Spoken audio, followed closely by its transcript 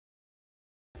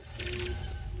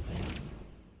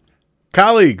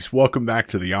Colleagues, welcome back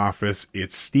to the office.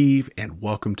 It's Steve, and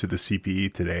welcome to the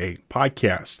CPE Today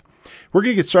podcast. We're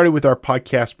going to get started with our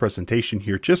podcast presentation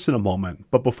here just in a moment.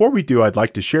 But before we do, I'd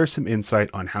like to share some insight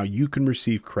on how you can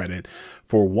receive credit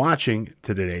for watching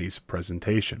today's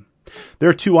presentation. There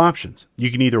are two options.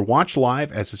 You can either watch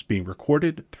live as it's being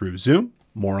recorded through Zoom.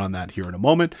 More on that here in a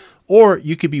moment. Or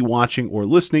you could be watching or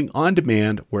listening on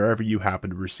demand wherever you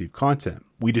happen to receive content.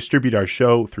 We distribute our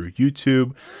show through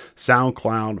YouTube,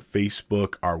 SoundCloud,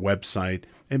 Facebook, our website,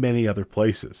 and many other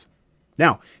places.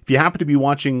 Now, if you happen to be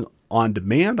watching on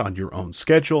demand on your own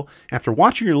schedule, after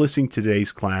watching or listening to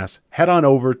today's class, head on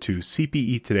over to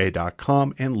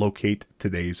cpetoday.com and locate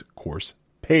today's course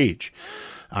page.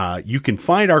 You can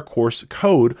find our course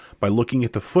code by looking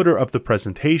at the footer of the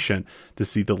presentation to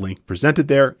see the link presented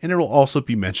there, and it will also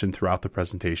be mentioned throughout the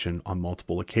presentation on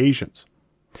multiple occasions.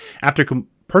 After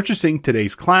purchasing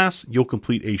today's class, you'll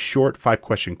complete a short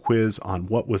 5-question quiz on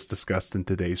what was discussed in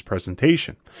today's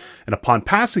presentation. And upon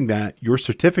passing that, your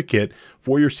certificate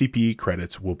for your CPE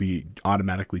credits will be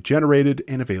automatically generated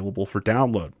and available for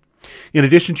download. In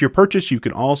addition to your purchase, you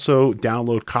can also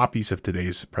download copies of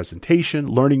today's presentation,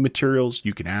 learning materials.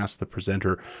 You can ask the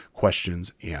presenter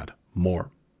questions and more.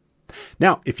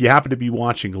 Now, if you happen to be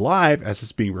watching live as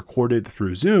it's being recorded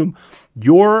through Zoom,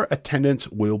 your attendance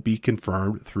will be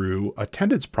confirmed through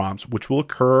attendance prompts, which will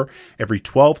occur every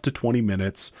 12 to 20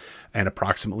 minutes and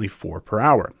approximately 4 per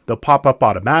hour. They'll pop up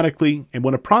automatically, and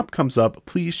when a prompt comes up,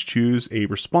 please choose a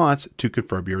response to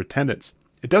confirm your attendance.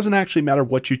 It doesn't actually matter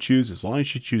what you choose as long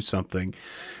as you choose something,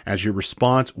 as your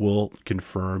response will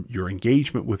confirm your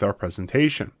engagement with our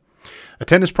presentation.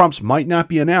 Attendance prompts might not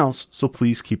be announced, so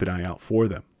please keep an eye out for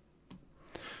them.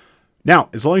 Now,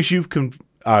 as long as you've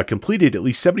completed at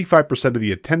least 75% of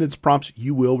the attendance prompts,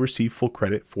 you will receive full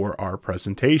credit for our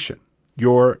presentation.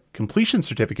 Your completion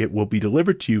certificate will be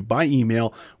delivered to you by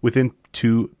email within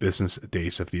 2 business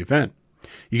days of the event.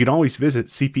 You can always visit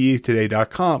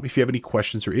cpetoday.com if you have any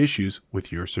questions or issues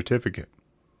with your certificate.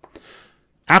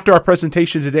 After our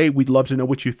presentation today, we'd love to know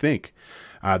what you think.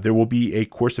 There will be a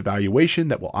course evaluation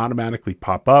that will automatically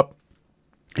pop up.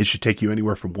 It should take you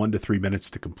anywhere from 1 to 3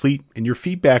 minutes to complete, and your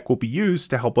feedback will be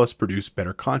used to help us produce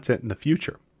better content in the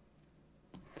future.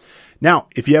 Now,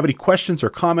 if you have any questions or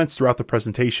comments throughout the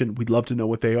presentation, we'd love to know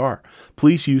what they are.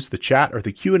 Please use the chat or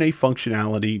the Q&A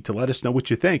functionality to let us know what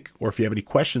you think, or if you have any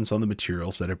questions on the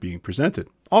materials that are being presented.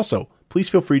 Also, please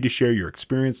feel free to share your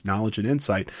experience, knowledge, and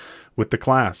insight with the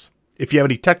class. If you have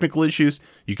any technical issues,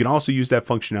 you can also use that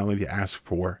functionality to ask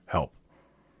for help.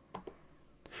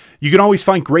 You can always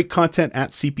find great content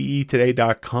at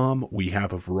cpetoday.com. We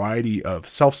have a variety of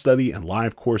self-study and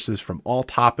live courses from all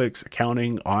topics: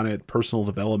 accounting, audit, personal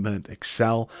development,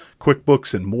 Excel,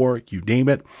 QuickBooks, and more, you name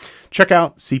it. Check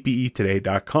out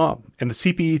cpetoday.com. And the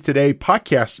CPE Today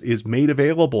podcast is made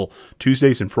available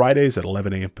Tuesdays and Fridays at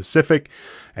 11 a.m. Pacific.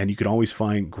 And you can always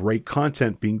find great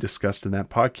content being discussed in that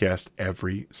podcast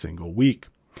every single week.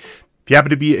 If you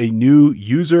happen to be a new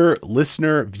user,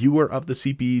 listener, viewer of the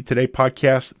CPE Today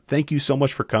podcast, thank you so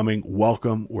much for coming.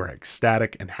 Welcome. We're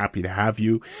ecstatic and happy to have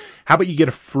you. How about you get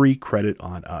a free credit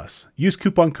on us? Use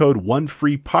coupon code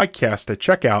ONEFREEPODCAST at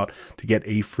checkout to get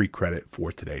a free credit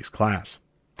for today's class.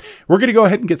 We're going to go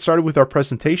ahead and get started with our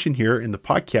presentation here in the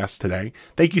podcast today.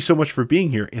 Thank you so much for being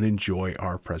here and enjoy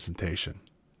our presentation.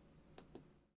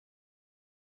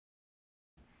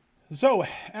 So,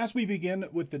 as we begin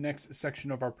with the next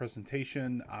section of our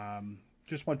presentation,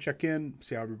 just want to check in,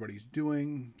 see how everybody's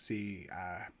doing, see,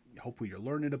 hopefully you're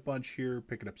learning a bunch here,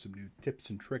 picking up some new tips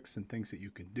and tricks and things that you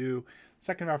can do.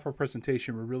 Second half of our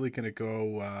presentation, we're really going to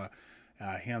go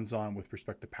hands-on with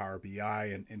respect to Power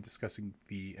BI and discussing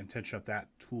the intention of that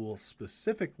tool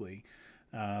specifically.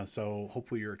 So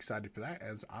hopefully you're excited for that,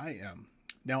 as I am.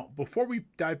 Now, before we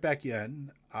dive back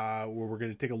in, where we're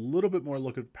going to take a little bit more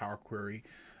look at Power Query,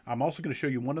 I'm also going to show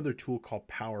you one other tool called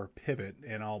Power Pivot,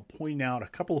 and I'll point out a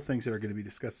couple of things that are going to be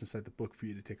discussed inside the book for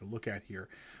you to take a look at here.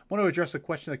 I want to address a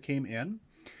question that came in.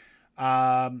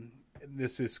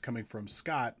 This is coming from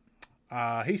Scott.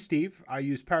 Hey, Steve, I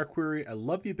use Power Query. I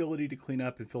love the ability to clean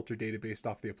up and filter data based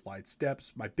off the applied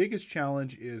steps. My biggest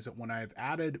challenge is when I've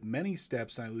added many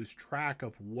steps and I lose track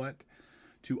of what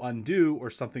to undo or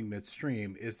something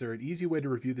midstream. Is there an easy way to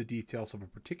review the details of a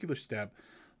particular step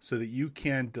so that you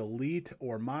can delete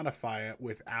or modify it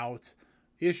without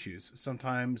issues?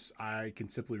 Sometimes I can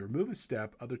simply remove a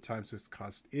step. Other times it's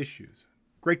caused issues.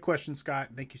 Great question, Scott.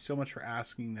 Thank you so much for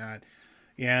asking that.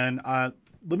 And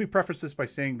let me preface this by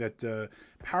saying that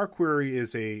Power Query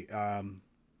is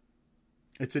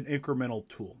it's an incremental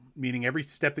tool, meaning every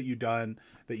step that you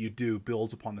do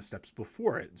builds upon the steps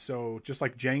before it. So just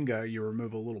like Jenga, you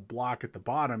remove a little block at the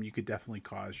bottom, you could definitely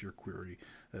cause your query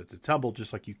to tumble,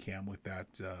 just like you can with that,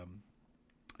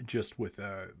 just with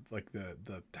like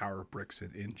the tower of bricks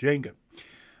in Jenga.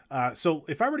 So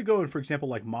if I were to go and, for example,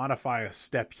 like modify a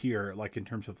step here, like in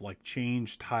terms of like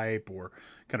change type or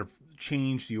kind of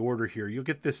change the order here, you'll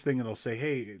get this thing that'll say,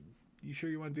 hey, you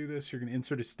sure you want to do this? You're going to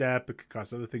insert a step. It could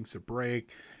cause other things to break.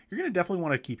 You're going to definitely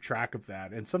want to keep track of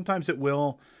that. And sometimes it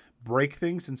will break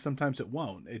things and sometimes it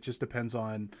won't. It just depends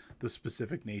on the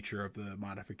specific nature of the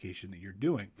modification that you're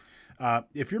doing.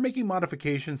 If you're making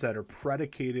modifications that are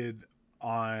predicated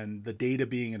on the data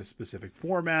being in a specific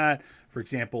format, for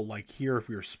example, like here, if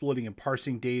we were splitting and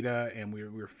parsing data and we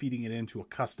were feeding it into a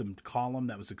custom column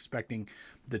that was expecting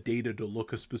the data to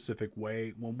look a specific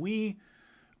way, when we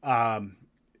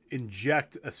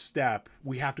inject a step,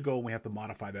 we have to go and we have to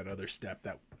modify that other step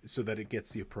so that it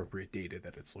gets the appropriate data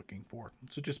that it's looking for.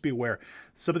 So just be aware.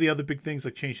 Some of the other big things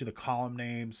like changing the column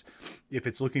names, if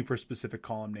it's looking for a specific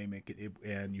column name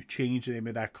and you change the name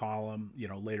of that column,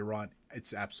 later on,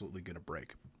 it's absolutely going to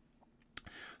break.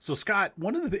 So Scott,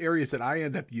 one of the areas that I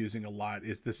end up using a lot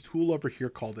is this tool over here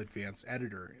called Advanced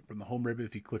Editor. From the home ribbon,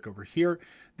 if you click over here,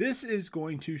 this is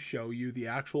going to show you the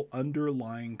actual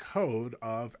underlying code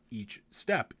of each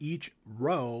step. Each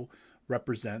row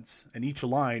represents, and each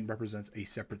line represents a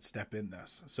separate step in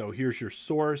this. So here's your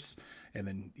source, and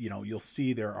then you'll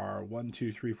see there are 1,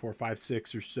 2, 3, 4, 5,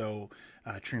 6 or so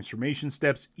transformation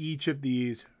steps. Each of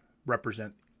these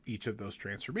represent each of those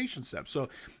transformation steps. So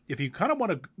if you kind of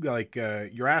want to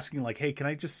you're asking like, hey, can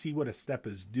I just see what a step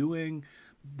is doing?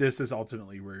 This is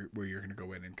ultimately where you're going to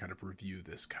go in and kind of review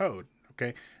this code. Okay.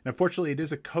 And unfortunately it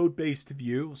is a code-based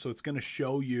view. So it's going to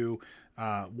show you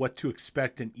what to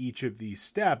expect in each of these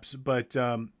steps, but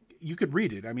you could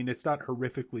read it. I mean, it's not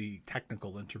horrifically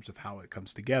technical in terms of how it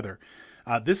comes together.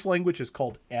 This language is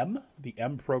called M, the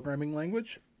M programming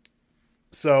language.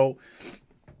 So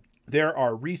there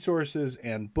are resources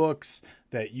and books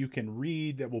that you can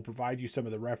read that will provide you some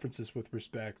of the references with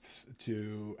respect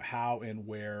to how and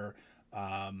where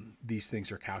these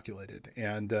things are calculated.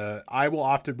 And I will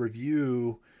often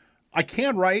review. I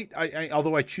can write,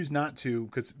 although I choose not to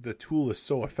because the tool is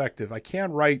so effective. I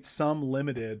can write some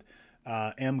limited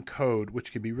M code,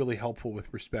 which can be really helpful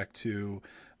with respect to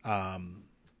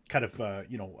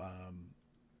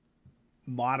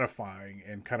modifying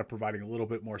and kind of providing a little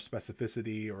bit more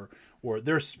specificity, or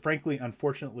there's frankly,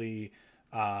 unfortunately,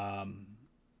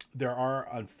 there are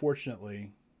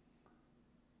unfortunately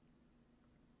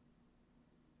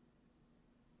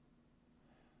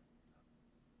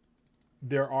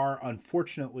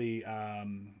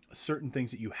certain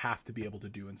things that you have to be able to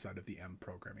do inside of the M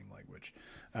programming language.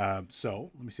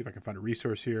 So let me see if I can find a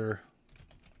resource here.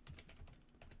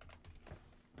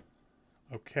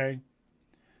 Okay.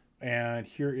 And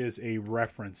here is a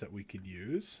reference that we could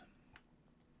use.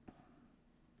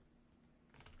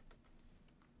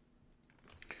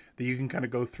 That you can kind of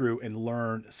go through and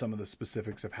learn some of the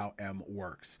specifics of how M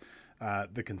works. How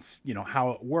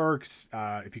it works.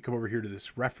 If you come over here to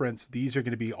this reference, these are going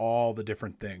to be all the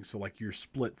different things. So like your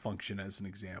split function as an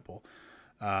example,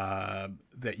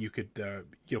 that you could,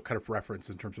 kind of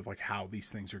reference in terms of like how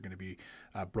these things are going to be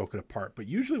broken apart. But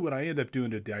usually what I end up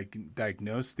doing to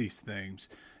diagnose these things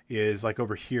is like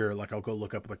over here, like I'll go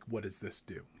look up like, what does this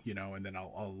do? And then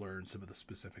I'll learn some of the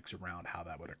specifics around how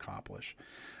that would accomplish.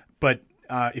 But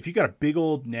if you got a big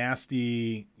old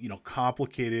nasty,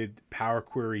 complicated Power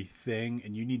Query thing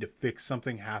and you need to fix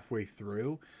something halfway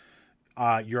through,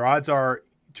 your odds are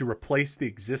to replace the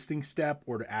existing step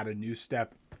or to add a new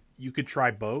step. You could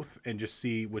try both and just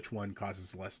see which one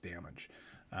causes less damage.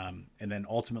 And then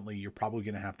ultimately, you're probably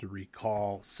going to have to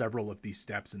recall several of these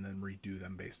steps and then redo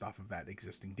them based off of that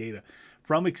existing data.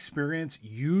 From experience,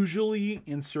 usually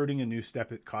inserting a new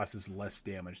step, it causes less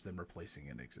damage than replacing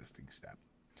an existing step.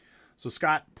 So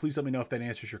Scott, please let me know if that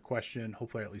answers your question.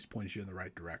 Hopefully I at least pointed you in the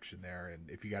right direction there.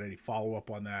 And if you got any follow-up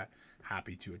on that,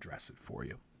 happy to address it for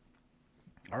you.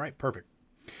 All right, perfect.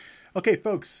 Okay,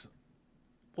 folks,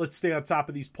 let's stay on top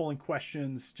of these polling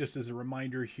questions. Just as a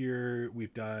reminder here,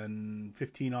 we've done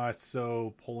 15 or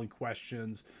so polling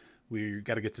questions. We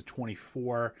got to get to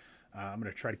 24. I'm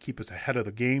going to try to keep us ahead of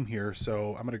the game here.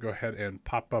 So I'm going to go ahead and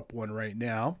pop up one right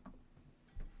now.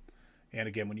 And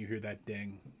again, when you hear that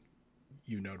ding,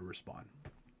 you know to respond.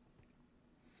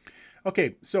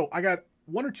 Okay, so I got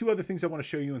one or two other things I want to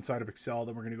show you inside of Excel.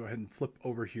 Then we're going to go ahead and flip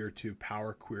over here to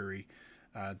Power Query.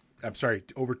 Back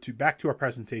to our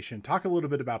presentation, talk a little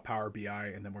bit about Power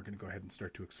BI, and then we're going to go ahead and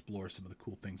start to explore some of the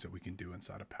cool things that we can do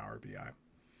inside of Power BI.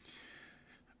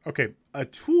 Okay, a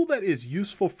tool that is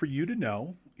useful for you to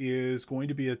know is going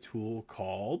to be a tool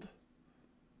called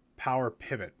Power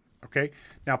Pivot. Okay,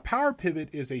 now Power Pivot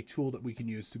is a tool that we can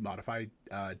use to modify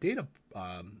data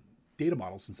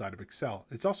models inside of Excel.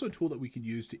 It's also a tool that we can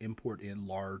use to import in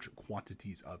large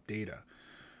quantities of data.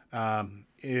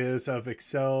 As of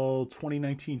Excel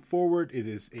 2019 forward, it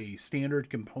is a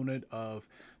standard component of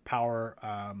Power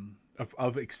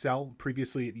of Excel.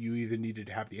 Previously, you either needed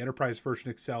to have the enterprise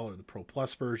version Excel or the Pro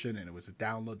Plus version, and it was a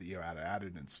download that you had to add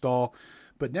and install.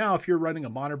 But now, if you're running a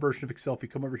modern version of Excel, if you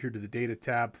come over here to the Data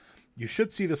tab, you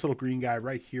should see this little green guy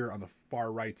right here on the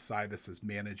far right side. This says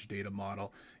Manage Data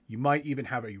Model. You might even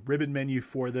have a ribbon menu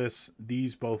for this.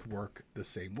 These both work the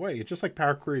same way. It's just like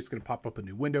Power Query, it's going to pop up a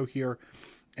new window here.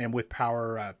 And with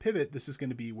Power Pivot, this is going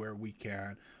to be where we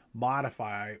can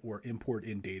modify or import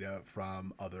in data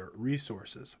from other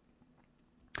resources.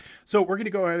 So we're going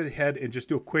to go ahead and just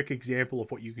do a quick example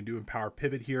of what you can do in Power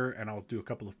Pivot here, and I'll do a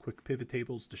couple of quick pivot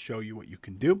tables to show you what you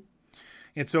can do.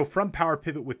 And so from Power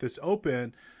Pivot with this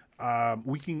open,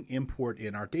 we can import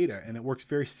in our data, and it works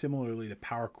very similarly to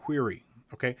Power Query.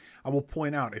 Okay, I will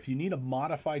point out if you need to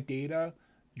modify data,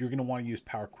 you're going to want to use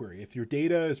Power Query. If your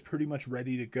data is pretty much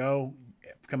ready to go,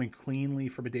 coming cleanly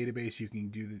from a database, you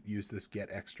can use this Get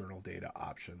External Data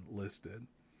option listed.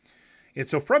 And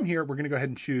so from here, we're going to go ahead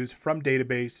and choose from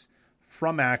database,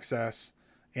 from access,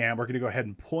 and we're going to go ahead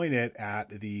and point it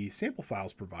at the sample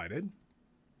files provided.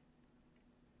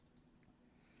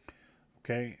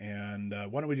 Okay, and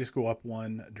why don't we just go up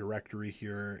one directory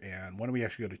here, and why don't we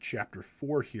actually go to chapter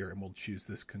 4 here, and we'll choose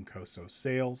this Concoso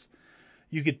Sales.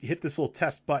 You could hit this little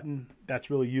test button. That's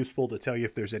really useful to tell you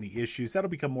if there's any issues. That'll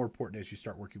become more important as you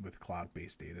start working with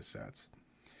cloud-based data sets.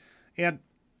 And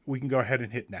we can go ahead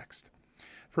and hit next.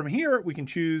 From here, we can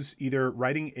choose either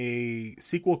writing a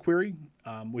SQL query,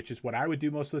 which is what I would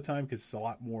do most of the time because it's a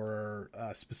lot more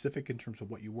specific in terms of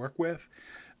what you work with.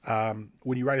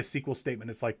 When you write a SQL statement,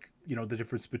 it's like, the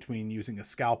difference between using a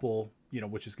scalpel,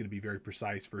 which is going to be very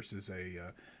precise versus a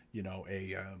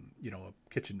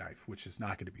kitchen knife, which is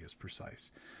not going to be as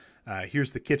precise.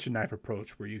 Here's the kitchen knife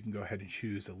approach where you can go ahead and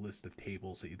choose a list of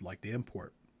tables that you'd like to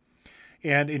import.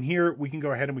 And in here, we can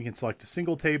go ahead and we can select a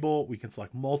single table. We can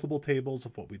select multiple tables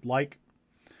of what we'd like.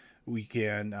 We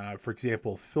can, for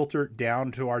example, filter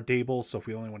down to our tables. So if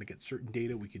we only want to get certain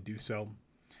data, we can do so.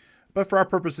 But for our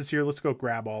purposes here, let's go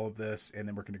grab all of this, and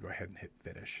then we're going to go ahead and hit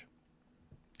finish.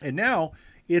 And now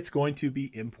it's going to be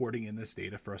importing in this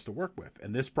data for us to work with.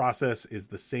 And this process is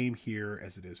the same here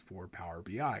as it is for Power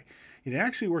BI. And it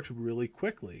actually works really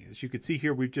quickly. As you can see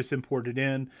here, we've just imported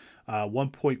in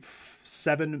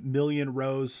 1.7 million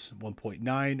rows,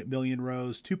 1.9 million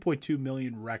rows, 2.2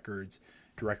 million records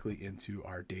directly into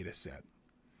our data set.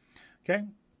 Okay.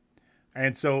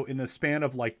 And so in the span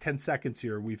of like 10 seconds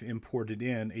here, we've imported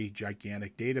in a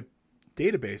gigantic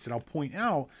database. And I'll point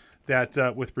out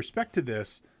that with respect to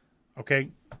this, okay,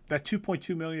 that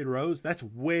 2.2 million rows, that's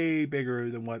way bigger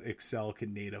than what Excel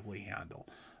can natively handle.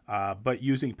 But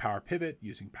using Power Pivot,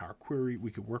 using Power Query,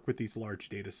 we can work with these large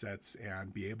data sets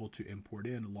and be able to import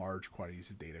in large quantities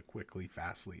of data quickly,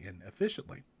 fastly, and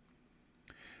efficiently.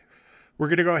 We're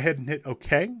going to go ahead and hit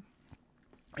OK.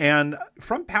 And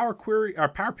from Power Query or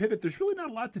Power Pivot, there's really not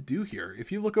a lot to do here.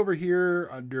 If you look over here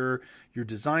under your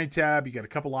design tab, you got a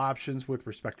couple options with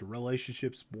respect to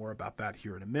relationships. More about that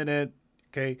here in a minute.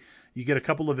 Okay. You get a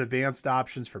couple of advanced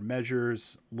options for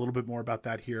measures, a little bit more about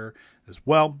that here as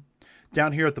well.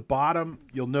 Down here at the bottom,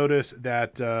 you'll notice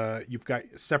that you've got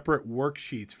separate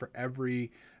worksheets for every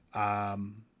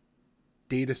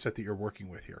data set that you're working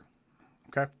with here.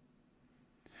 Okay.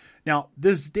 Now,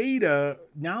 this data,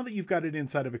 now that you've got it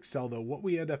inside of Excel, though, what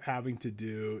we end up having to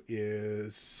do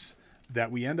is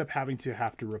that we end up having to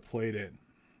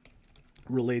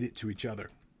relate it to each other.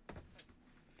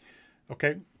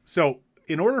 Okay, so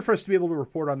in order for us to be able to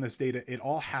report on this data, it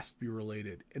all has to be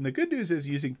related. And the good news is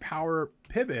using Power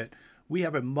Pivot, we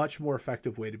have a much more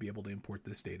effective way to be able to import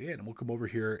this data in. And we'll come over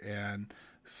here and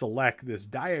select this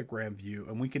diagram view,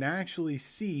 and we can actually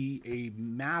see a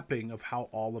mapping of how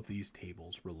all of these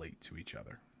tables relate to each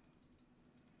other.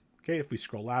 Okay, if we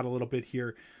scroll out a little bit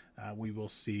here, we will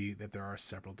see that there are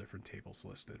several different tables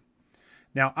listed.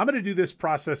 Now, I'm going to do this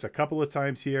process a couple of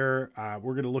times here.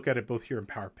 We're going to look at it both here in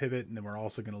Power Pivot, and then we're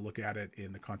also going to look at it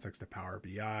in the context of Power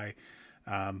BI.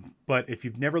 But if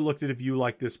you've never looked at a view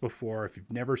like this before, if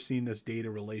you've never seen this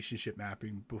data relationship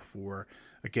mapping before,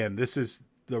 again,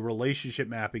 the relationship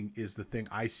mapping is the thing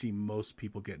I see most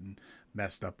people getting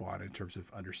messed up on in terms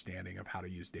of understanding of how to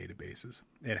use databases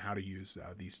and how to use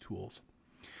these tools.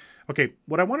 Okay,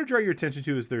 what I want to draw your attention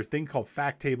to is there's a thing called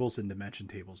fact tables and dimension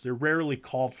tables. They're rarely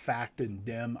called fact and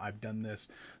dim. I've done this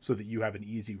so that you have an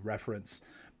easy reference.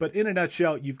 But in a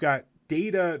nutshell, you've got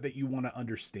data that you want to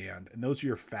understand, and those are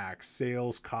your facts: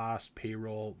 sales, cost,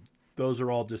 payroll. Those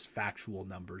are all just factual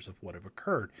numbers of what have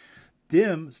occurred.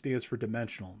 Dim stands for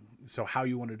dimensional, so how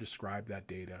you want to describe that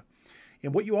data.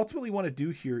 And what you ultimately want to do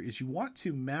here is you want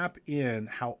to map in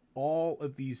how all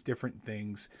of these different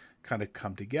things kind of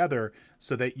come together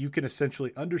so that you can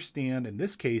essentially understand, in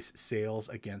this case, sales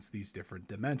against these different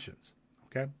dimensions.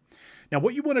 Okay. Now,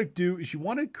 what you want to do is you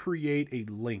want to create a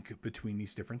link between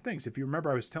these different things. If you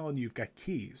remember, I was telling you, you've got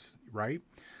keys, right?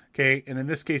 Okay. And in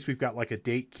this case, we've got like a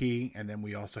date key. And then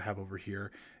we also have over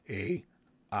here a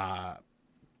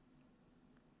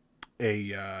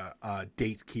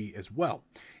date key as well.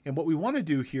 And what we want to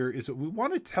do here is that we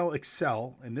want to tell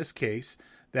Excel, in this case,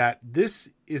 that this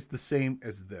is the same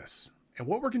as this. And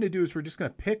what we're going to do is we're just going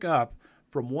to pick up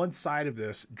from one side of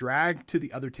this, drag to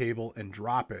the other table, and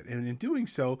drop it. And in doing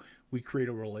so, we create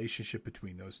a relationship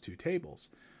between those two tables.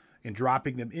 In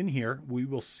dropping them in here, we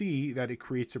will see that it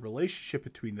creates a relationship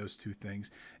between those two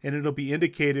things, and it'll be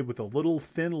indicated with a little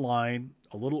thin line,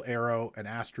 a little arrow, an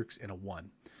asterisk, and a 1.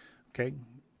 Okay.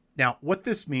 Now, what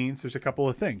this means, there's a couple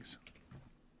of things.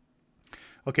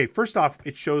 Okay, first off,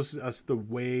 it shows us the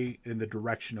way in the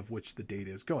direction of which the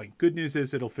data is going. Good news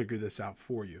is it'll figure this out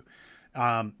for you.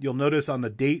 You'll notice on the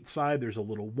date side, there's a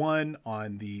little 1.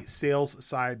 On the sales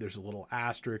side, there's a little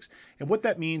asterisk. And what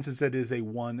that means is that it is a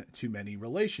one-to-many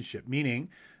relationship, meaning,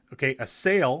 okay, a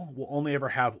sale will only ever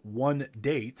have one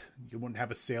date. You wouldn't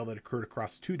have a sale that occurred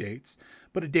across 2 dates,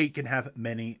 but a date can have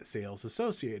many sales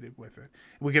associated with it.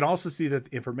 And we can also see that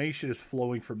the information is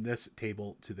flowing from this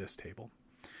table to this table.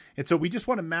 And so we just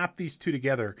want to map these two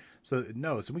together so that it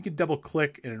knows. And we can double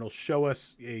click and it'll show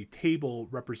us a table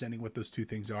representing what those two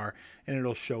things are. And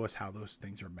it'll show us how those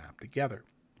things are mapped together.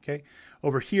 Okay.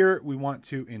 Over here, we want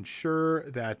to ensure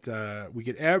that we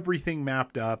get everything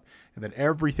mapped up and that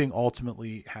everything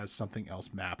ultimately has something else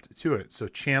mapped to it. So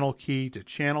channel key to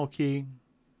channel key,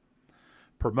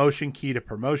 promotion key to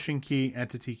promotion key,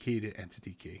 entity key to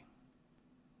entity key.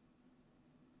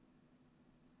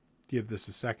 Give this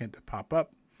a second to pop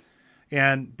up.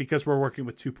 And because we're working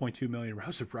with 2.2 million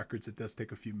rows of records, it does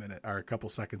take a few minutes or a couple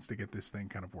seconds to get this thing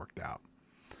kind of worked out.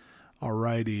 All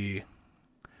righty.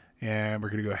 And we're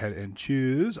going to go ahead and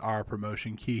choose our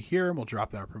promotion key here. And we'll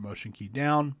drop our promotion key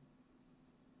down.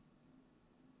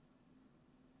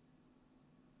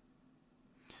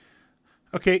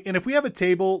 Okay, and if we have a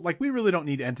table, like we really don't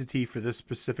need entity for this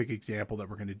specific example that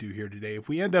we're going to do here today. If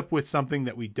we end up with something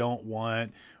that we don't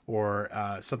want or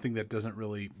something that doesn't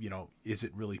really,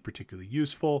 isn't really particularly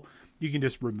useful, you can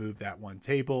just remove that one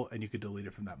table and you can delete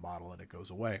it from that model and it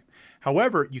goes away.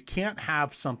 However, you can't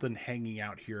have something hanging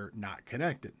out here not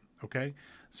connected. Okay,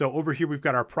 so over here we've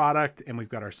got our product and we've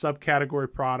got our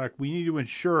subcategory product. We need to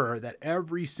ensure that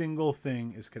every single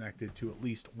thing is connected to at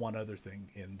least one other thing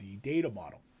in the data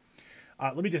model.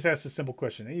 Let me just ask a simple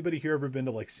question. Anybody here ever been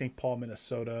to like St. Paul,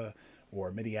 Minnesota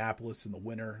or Minneapolis in the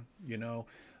winter?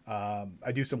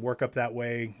 I do some work up that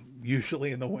way,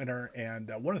 usually in the winter. And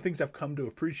one of the things I've come to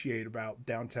appreciate about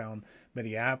downtown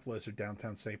Minneapolis or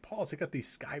downtown St. Paul is they got these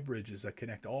sky bridges that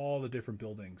connect all the different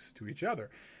buildings to each other.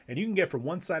 And you can get from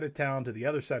one side of town to the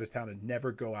other side of town and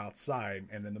never go outside.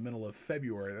 And in the middle of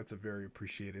February, that's a very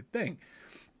appreciated thing.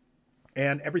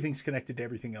 And everything's connected to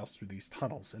everything else through these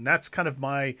tunnels. And that's kind of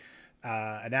my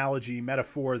analogy,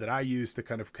 metaphor that I use to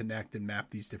kind of connect and map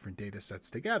these different data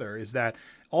sets together is that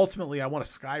ultimately I want a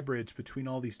sky bridge between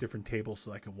all these different tables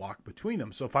so I can walk between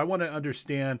them. So if I want to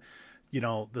understand,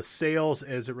 the sales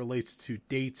as it relates to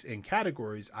dates and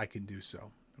categories, I can do so.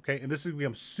 Okay. And this has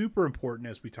become super important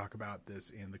as we talk about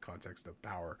this in the context of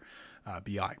Power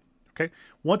BI. Okay.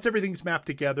 Once everything's mapped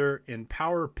together in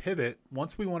Power Pivot,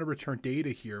 once we want to return data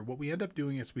here, what we end up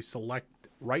doing is we select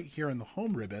right here in the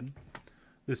home ribbon,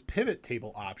 this pivot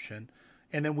table option,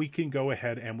 and then we can go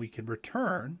ahead and we can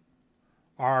return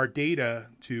our data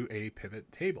to a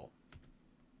pivot table.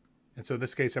 And so in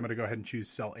this case, I'm going to go ahead and choose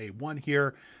cell A1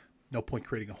 here. No point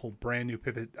creating a whole brand new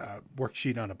pivot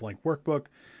worksheet on a blank workbook.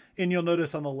 And you'll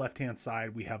notice on the left-hand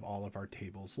side, we have all of our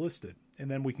tables listed. And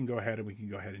then we can go ahead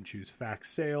and choose fact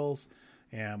sales.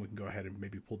 And we can go ahead and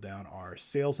maybe pull down our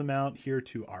sales amount here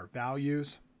to our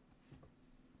values.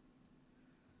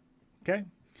 Okay.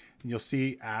 And you'll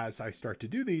see as I start to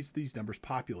do these numbers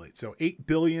populate. So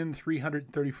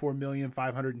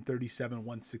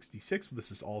 8,334,537,166.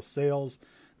 This is all sales.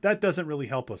 That doesn't really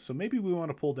help us. So maybe we want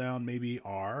to pull down maybe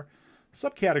our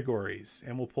subcategories,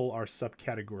 and we'll pull our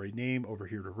subcategory name over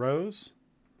here to rows.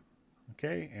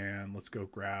 Okay. And let's go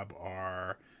grab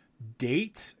our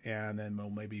date, and then we'll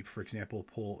maybe, for example,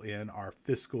 pull in our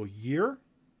fiscal year.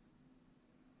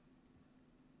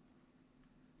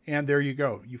 And there you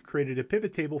go. You've created a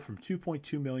pivot table from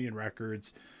 2.2 million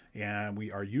records, and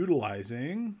we are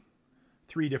utilizing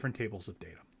 3 different tables of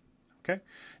data. Okay.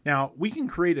 Now we can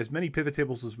create as many pivot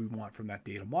tables as we want from that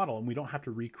data model, and we don't have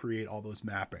to recreate all those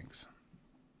mappings.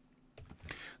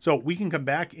 So we can come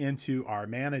back into our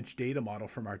manage data model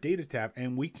from our data tab,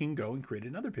 and we can go and create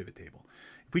another pivot table.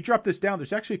 If we drop this down,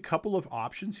 there's actually a couple of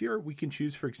options here. We can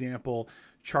choose, for example,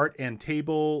 chart and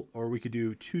table, or we could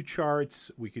do 2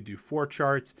 charts. We could do 4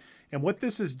 charts. And what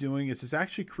this is doing is it's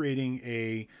actually creating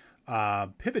a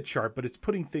pivot chart, but it's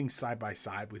putting things side by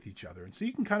side with each other. And so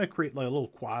you can kind of create like a little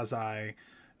quasi,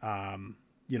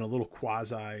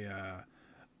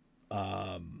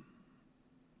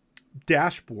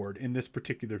 dashboard in this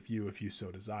particular view if you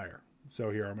so desire. So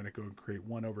here I'm going to go and create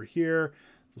one over here.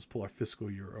 Let's pull our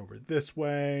fiscal year over this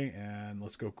way, and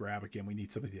let's go grab, again, we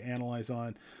need something to analyze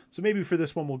on. So maybe for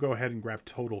this one, we'll go ahead and grab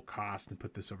total cost and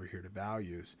put this over here to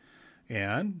values.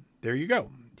 And there you go.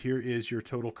 Here is your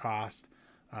total cost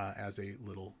as a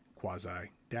little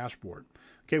quasi dashboard.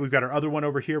 Okay, we've got our other one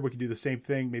over here. We can do the same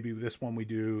thing. Maybe with this one we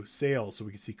do sales, so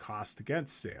we can see cost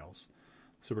against sales.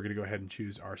 So we're going to go ahead and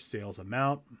choose our sales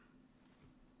amount.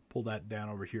 Pull that down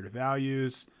over here to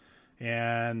values.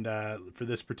 And for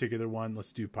this particular one,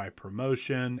 let's do by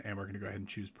promotion. And we're going to go ahead and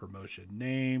choose promotion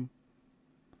name.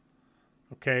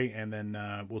 Okay, and then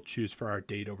we'll choose for our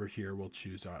date over here. We'll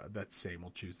choose that same.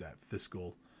 We'll choose that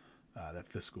fiscal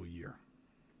year.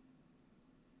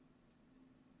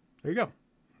 There you go.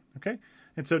 Okay,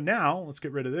 and so now let's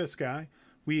get rid of this guy.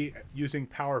 We, using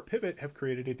Power Pivot, have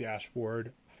created a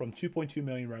dashboard from 2.2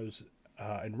 million rows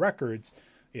in records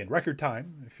in record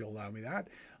time, if you'll allow me that,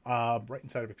 right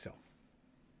inside of Excel.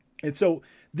 And so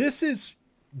this is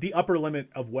the upper limit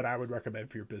of what I would recommend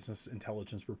for your business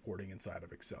intelligence reporting inside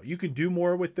of Excel. You can do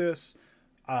more with this.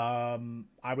 I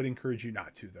would encourage you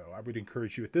not to, though. I would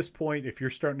encourage you at this point, if you're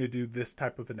starting to do this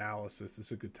type of analysis, this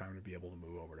is a good time to be able to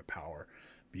move over to Power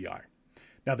BI.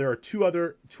 Now, there are 2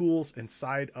 other tools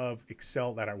inside of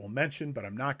Excel that I will mention, but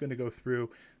I'm not going to go through.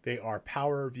 They are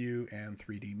Power View and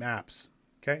 3D Maps.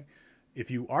 Okay. If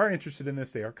you are interested in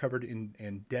this, they are covered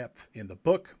in depth in the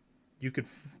book. You could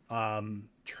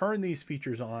turn these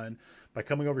features on by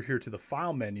coming over here to the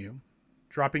File menu,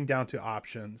 dropping down to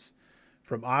Options,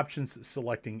 from Options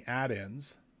selecting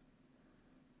Add-ins.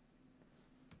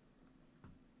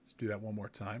 Let's do that one more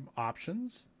time.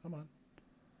 Options, come on.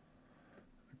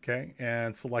 Okay,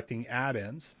 and selecting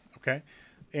Add-ins. Okay,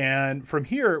 and from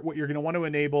here, what you're going to want to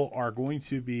enable are going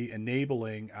to be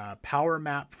enabling Power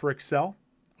Map for Excel.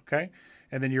 Okay,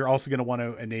 and then you're also going to want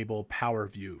to enable Power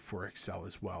View for Excel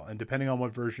as well. And depending on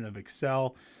what version of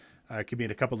Excel, it could be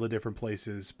in a couple of different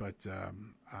places, but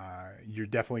you're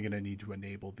definitely going to need to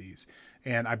enable these.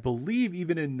 And I believe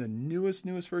even in the newest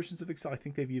versions of Excel, I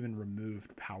think they've even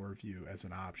removed Power View as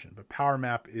an option, but Power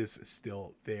Map is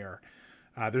still there.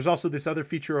 There's also this other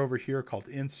feature over here called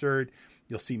Insert.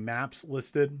 You'll see maps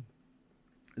listed.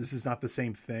 This is not the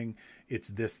same thing. It's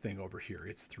this thing over here.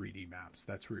 It's 3D Maps.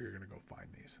 That's where you're going to go find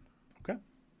these. Okay.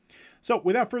 So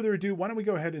without further ado, why don't we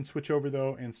go ahead and switch over,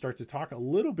 though, and start to talk a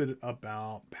little bit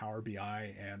about Power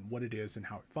BI and what it is and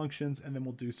how it functions. And then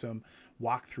we'll do some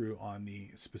walkthrough on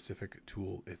the specific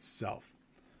tool itself.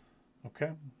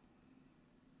 Okay.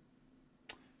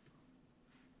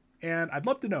 And I'd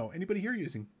love to know, anybody here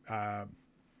using Power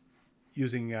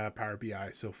BI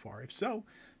so far? If so,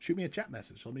 shoot me a chat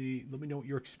message. Let me know what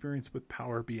your experience with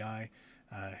Power BI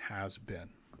has been.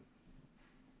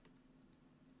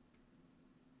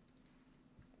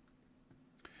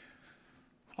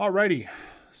 Alrighty,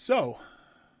 so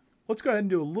let's go ahead and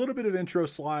do a little bit of intro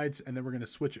slides, and then we're going to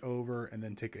switch over and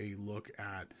then take a look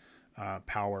at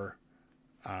Power,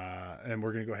 and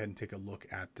we're going to go ahead and take a look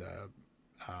at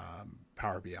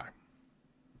Power BI.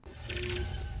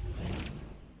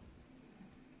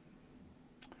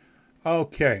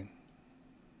 Okay.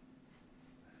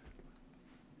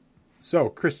 So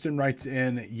Kristen writes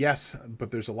in, yes,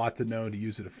 but there's a lot to know to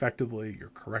use it effectively. You're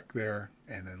correct there.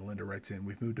 And then Linda writes in,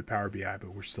 we've moved to Power BI,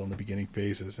 but we're still in the beginning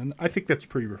phases. And I think that's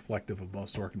pretty reflective of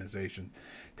most organizations.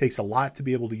 It takes a lot to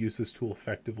be able to use this tool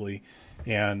effectively.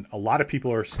 And a lot of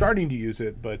people are starting to use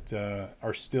it, but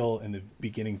are still in the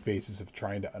beginning phases of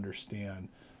trying to understand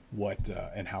what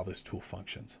and how this tool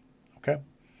functions. Okay.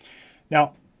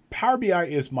 Now, Power BI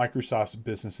is Microsoft's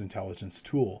business intelligence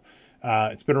tool.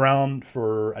 It's been around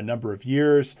for a number of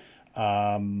years.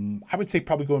 I would say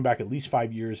probably going back at least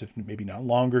 5 years, if maybe not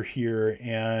longer here.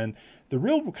 And the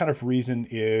real kind of reason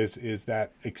is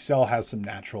that Excel has some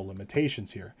natural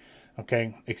limitations here.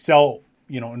 Okay. Excel,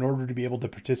 in order to be able to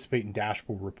participate in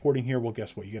dashboard reporting here, well,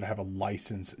 guess what? You got to have a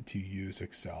license to use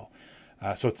Excel.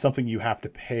 So it's something you have to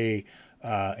pay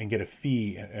and get a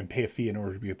fee and pay a fee in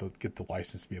order to be able to get the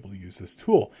license to be able to use this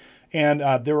tool. And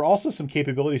there are also some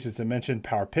capabilities, as I mentioned,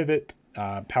 Power Pivot,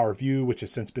 Power View, which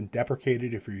has since been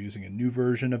deprecated if you're using a new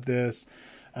version of this.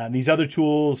 And these other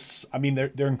tools, I mean,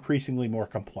 they're increasingly more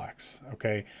complex,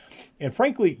 okay? And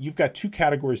frankly, you've got two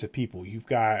categories of people. You've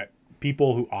got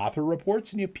people who author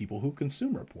reports and you have people who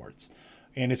consume reports.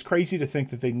 And it's crazy to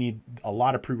think that they need a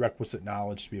lot of prerequisite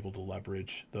knowledge to be able to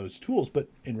leverage those tools. But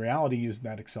in reality, using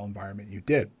that Excel environment, you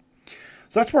did.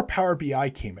 So that's where Power BI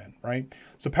came in, right?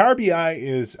 So Power BI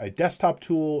is a desktop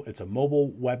tool. It's a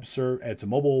mobile it's a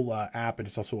mobile app, and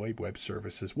it's also a web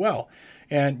service as well.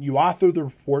 And you author the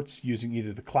reports using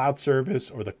either the cloud service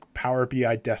or the Power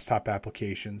BI desktop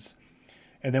applications.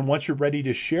 And then once you're ready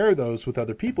to share those with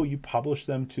other people, you publish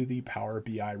them to the Power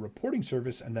BI reporting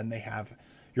service, and then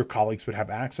your colleagues would have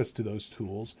access to those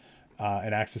tools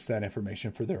and access that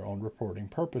information for their own reporting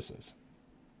purposes.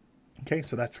 Okay,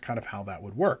 so that's kind of how that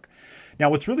would work.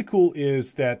 Now, what's really cool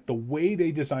is that the way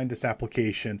they designed this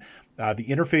application, the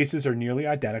interfaces are nearly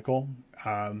identical,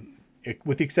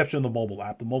 with the exception of the mobile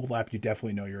app. The mobile app, you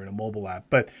definitely know you're in a mobile app,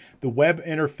 but the web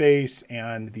interface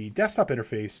and the desktop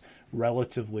interface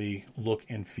relatively look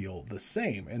and feel the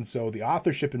same. And so the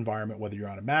authorship environment, whether you're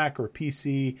on a Mac or a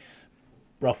PC,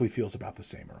 roughly feels about the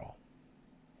same or all.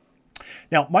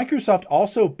 Now, Microsoft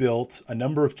also built a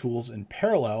number of tools in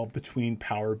parallel between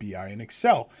Power BI and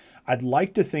Excel. I'd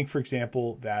like to think, for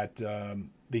example, that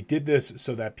they did this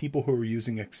so that people who are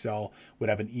using Excel would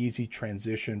have an easy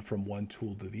transition from one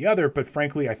tool to the other. But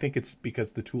frankly, I think it's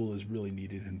because the tool is really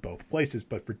needed in both places,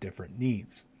 but for different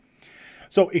needs.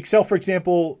 So Excel, for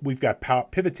example, we've got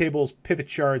pivot tables, pivot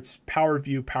charts, Power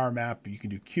View, Power Map. You can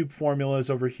do cube formulas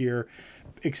over here.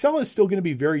 Excel is still going to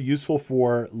be very useful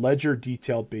for ledger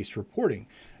detailed based reporting.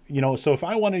 So if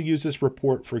I want to use this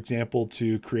report, for example,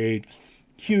 to create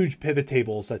huge pivot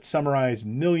tables that summarize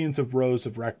millions of rows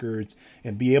of records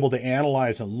and be able to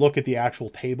analyze and look at the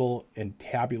actual table and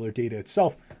tabular data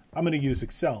itself, I'm going to use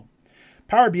Excel.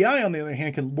 Power BI, on the other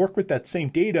hand, can work with that same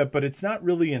data, but it's not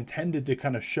really intended to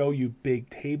kind of show you big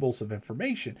tables of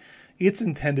information. It's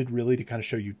intended really to kind of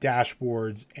show you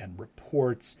dashboards and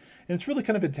reports. And it's really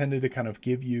kind of intended to kind of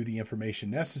give you the information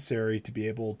necessary to be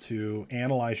able to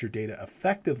analyze your data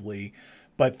effectively,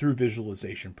 but through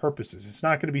visualization purposes. It's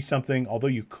not going to be something, although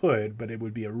you could, but it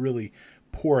would be a really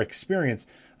poor experience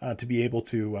to be able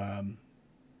to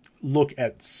look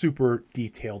at super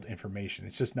detailed information.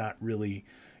 It's just not really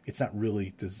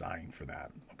designed for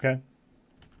that. Okay.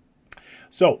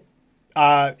 So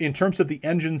in terms of the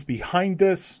engines behind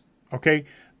this, okay,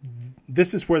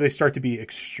 this is where they start to be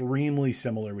extremely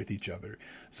similar with each other.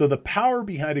 So the power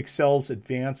behind Excel's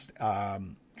advanced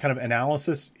kind of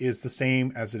analysis is the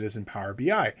same as it is in Power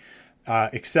BI.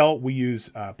 Excel, we use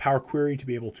Power Query to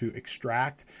be able to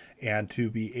extract and to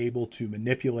be able to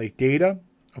manipulate data.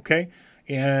 Okay.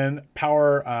 And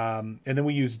and then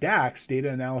we use DAX, data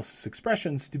analysis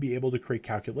expressions, to be able to create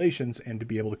calculations and to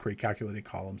be able to create calculated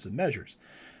columns and measures.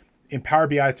 In Power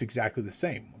BI, it's exactly the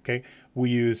same. Okay, we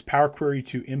use Power Query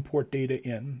to import data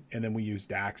in, and then we use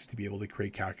DAX to be able to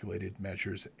create calculated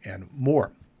measures and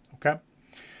more. Okay,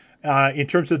 in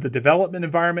terms of the development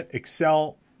environment,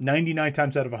 Excel 99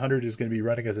 times out of 100 is going to be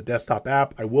running as a desktop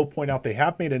app. I will point out they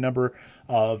have made a number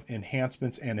of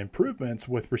enhancements and improvements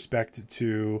with respect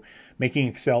to making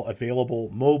Excel available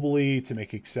mobilely, to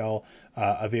make Excel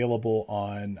available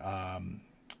on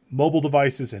mobile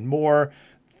devices and more.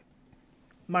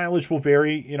 Mileage will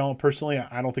vary. Personally,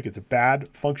 I don't think it's a bad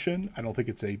function. I don't think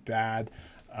it's a bad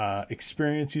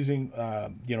experience using,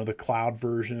 the cloud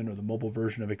version or the mobile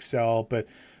version of Excel. But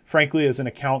frankly, as an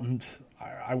accountant,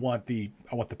 I want the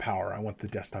power. I want the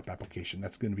desktop application.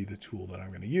 That's going to be the tool that I'm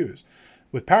going to use.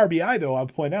 With Power BI, though, I'll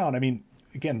point out,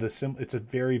 again, it's a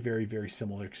very, very, very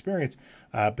similar experience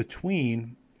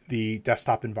between the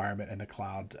desktop environment and the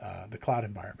cloud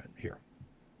environment here.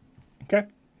 Okay.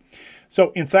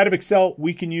 So inside of Excel,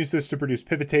 we can use this to produce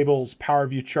pivot tables, Power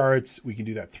View charts. We can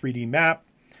do that 3D map.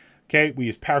 Okay. We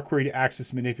use Power Query to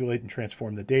access, manipulate, and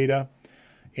transform the data.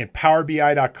 In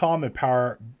PowerBI.com and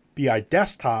Power BI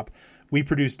Desktop, we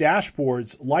produce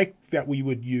dashboards like that we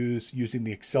would use using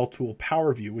the Excel tool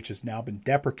Power View, which has now been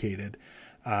deprecated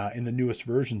in the newest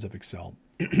versions of Excel.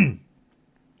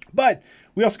 But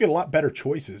we also get a lot better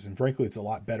choices, and frankly, it's a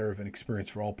lot better of an experience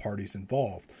for all parties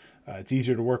involved. It's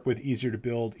easier to work with, easier to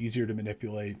build, easier to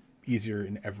manipulate, easier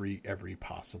in every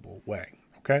possible way.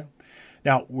 Okay.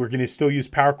 Now we're going to still use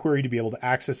Power Query to be able to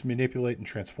access, manipulate, and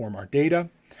transform our data.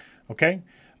 Okay.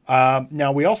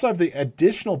 Now, we also have the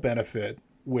additional benefit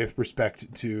with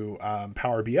respect to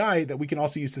Power BI that we can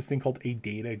also use this thing called a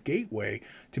data gateway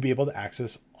to be able to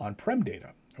access on-prem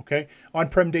data. Okay,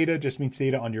 on-prem data just means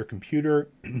data on your computer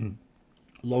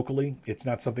locally. It's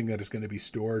not something that is going to be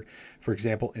stored, for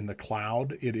example, in the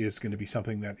cloud. It is going to be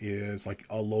something that is like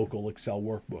a local Excel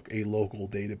workbook, a local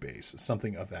database,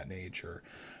 something of that nature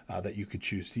that you could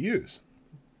choose to use.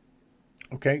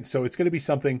 Okay, so it's going to be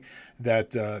something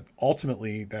that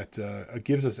ultimately that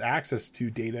gives us access to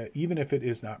data, even if it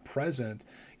is not present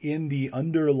in the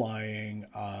underlying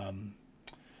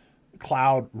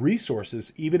cloud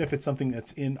resources. Even if it's something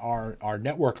that's in our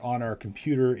network on our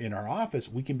computer in our office,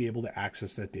 we can be able to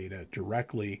access that data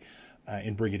directly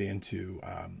and bring it into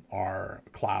our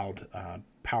cloud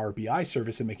Power BI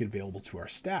service and make it available to our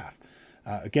staff.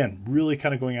 Again, really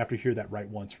kind of going after here that write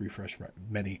once, refresh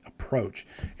many approach.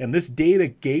 And this data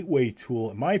gateway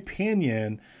tool, in my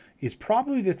opinion, is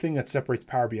probably the thing that separates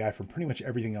Power BI from pretty much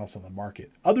everything else on the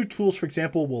market. Other tools, for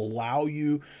example, will allow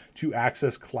you to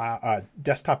access cloud,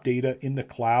 desktop data in the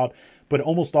cloud, but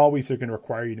almost always they're going to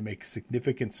require you to make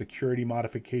significant security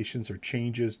modifications or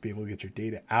changes to be able to get your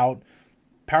data out.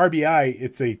 Power BI,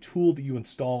 it's a tool that you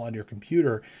install on your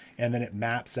computer, and then it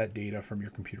maps that data from your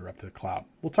computer up to the cloud.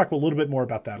 We'll talk a little bit more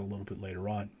about that a little bit later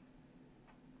on.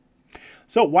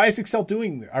 So why is Microsoft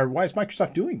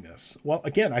doing this? Well,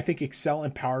 again, I think Excel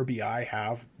and Power BI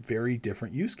have very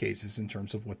different use cases in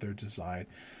terms of what they're designed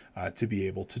to be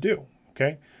able to do.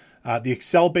 Okay, the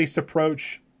Excel-based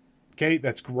approach, okay,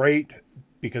 that's great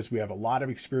because we have a lot of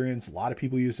experience, a lot of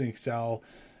people using Excel.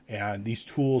 And these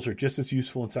tools are just as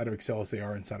useful inside of Excel as they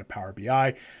are inside of Power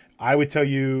BI. I would tell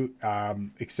you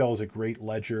Excel is a great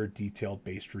ledger detailed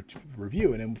based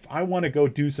review. And if I want to go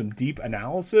do some deep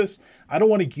analysis, I don't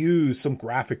want to use some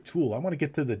graphic tool. I want to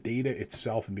get to the data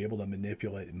itself and be able to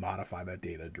manipulate and modify that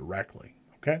data directly.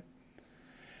 Okay.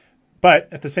 But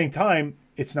at the same time,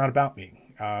 it's not about me.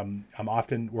 I'm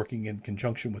often working in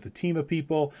conjunction with a team of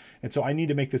people, and so I need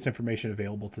to make this information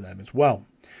available to them as well.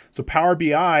 So Power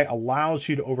BI allows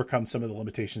you to overcome some of the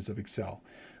limitations of Excel.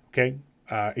 Okay,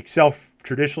 Excel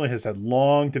traditionally has had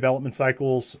long development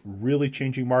cycles, really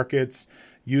changing markets.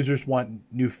 Users want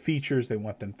new features; they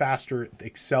want them faster.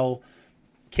 Excel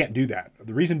can't do that.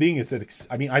 The reason being is that,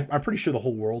 I'm pretty sure the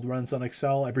whole world runs on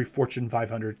Excel. Every Fortune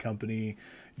 500 company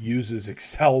uses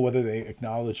Excel, whether they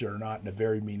acknowledge it or not, in a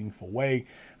very meaningful way.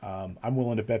 I'm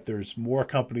willing to bet there's more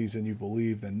companies than you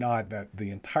believe than not that the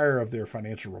entire of their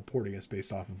financial reporting is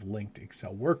based off of linked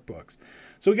Excel workbooks.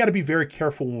 So we got to be very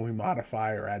careful when we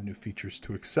modify or add new features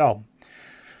to Excel.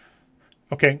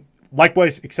 Okay.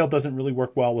 Likewise, Excel doesn't really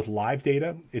work well with live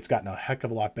data. It's gotten a heck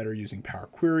of a lot better using Power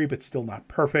Query, but still not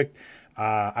perfect.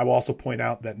 I will also point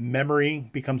out that memory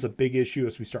becomes a big issue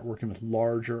as we start working with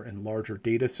larger and larger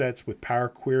data sets. With Power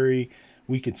Query,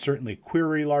 we can certainly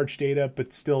query large data,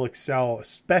 but still Excel,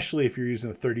 especially if you're using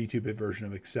the 32-bit version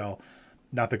of Excel,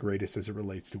 not the greatest as it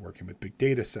relates to working with big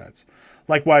data sets.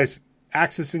 Likewise,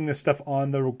 accessing this stuff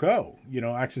on the go,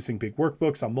 accessing big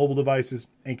workbooks on mobile devices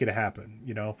ain't going to happen.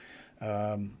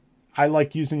 I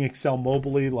like using Excel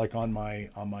mobilely, like on my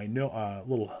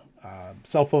little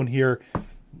cell phone here,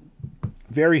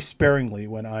 very sparingly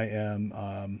when I am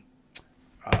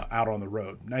out on the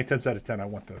road. 9 times out of 10, I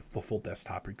want the full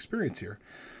desktop experience here.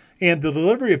 And the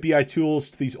delivery of BI tools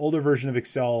to these older versions of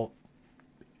Excel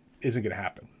isn't going to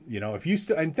happen. If you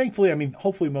and thankfully,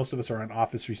 hopefully most of us are on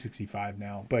Office 365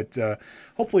 now, but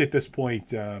hopefully at this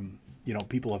point,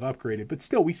 people have upgraded, but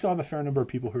still we saw a fair number of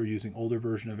people who are using older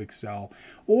version of Excel,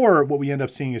 or what we end up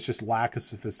seeing is just lack of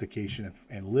sophistication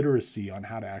and literacy on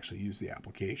how to actually use the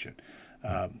application.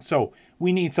 So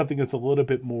we need something that's a little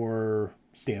bit more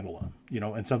standalone,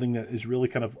 and something that is really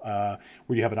kind of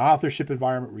where you have an authorship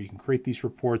environment where you can create these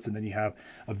reports, and then you have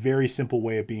a very simple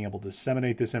way of being able to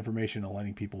disseminate this information and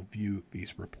letting people view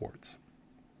these reports.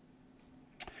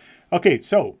 Okay,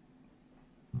 so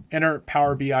enter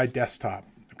Power BI Desktop.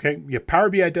 Okay, you have Power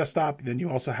BI Desktop, then you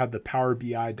also have the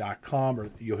PowerBI.com, or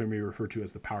you'll hear me refer to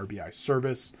as the Power BI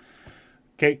service.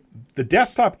 Okay, the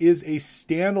desktop is a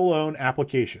standalone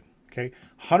application. Okay,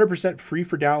 100% free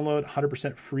for download,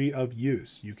 100% free of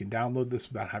use. You can download this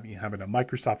without having a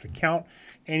Microsoft account.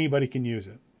 Anybody can use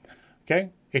it.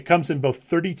 Okay, it comes in both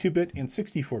 32-bit and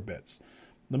 64 bits.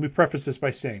 Let me preface this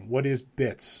by saying, what is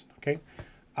bits? Okay,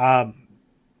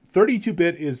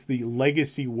 32-bit is the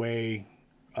legacy way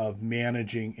of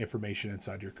managing information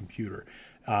inside your computer.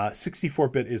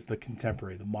 64-bit is the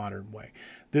contemporary, the modern way.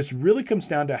 This really comes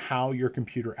down to how your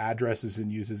computer addresses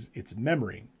and uses its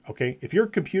memory. Okay, if your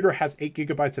computer has 8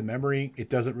 gigabytes of memory, it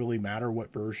doesn't really matter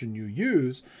what version you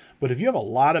use. But if you have a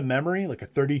lot of memory, like a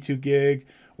 32 gig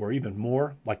or even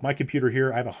more, like my computer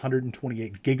here, I have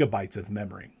 128 gigabytes of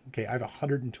memory. Okay, I have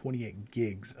 128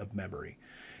 gigs of memory.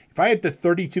 If I had the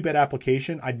 32-bit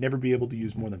application, I'd never be able to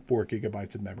use more than 4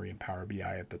 gigabytes of memory in Power BI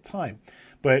at the time.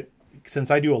 But since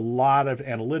I do a lot of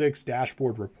analytics,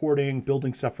 dashboard reporting,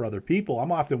 building stuff for other people,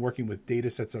 I'm often working with data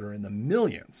sets that are in the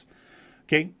millions.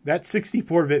 Okay, that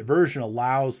 64-bit version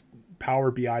allows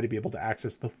Power BI to be able to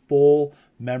access the full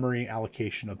memory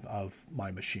allocation of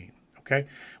my machine. Okay,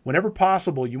 whenever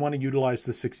possible, you want to utilize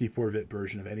the 64-bit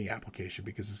version of any application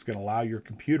because it's going to allow your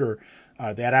computer,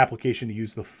 that application, to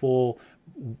use the full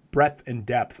breadth and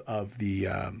depth of the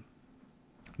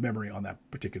memory on that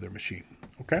particular machine.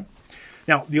 Okay,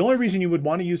 now the only reason you would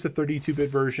want to use the 32-bit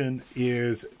version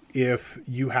is if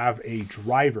you have a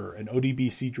driver, an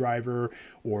ODBC driver,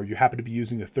 or you happen to be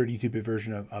using the 32-bit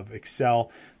version of Excel,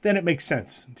 then it makes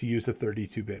sense to use the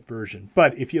 32-bit version.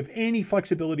 But if you have any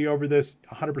flexibility over this,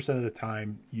 100% of the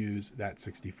time, use that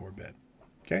 64-bit.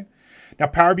 Okay. Now,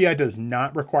 Power BI does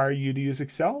not require you to use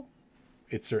Excel.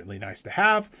 It's certainly nice to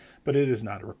have, but it is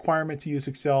not a requirement to use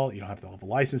Excel. You don't have to have a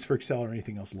license for Excel or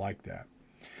anything else like that.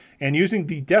 And using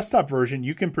the desktop version,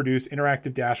 you can produce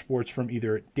interactive dashboards from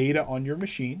either data on your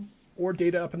machine or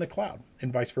data up in the cloud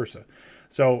and vice versa.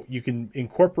 So you can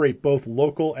incorporate both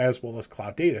local as well as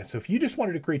cloud data. So if you just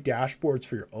wanted to create dashboards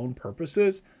for your own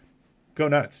purposes, go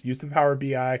nuts. Use the Power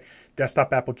BI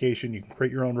desktop application. You can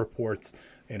create your own reports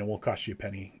and it won't cost you a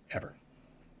penny ever.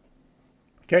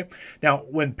 Okay. Now,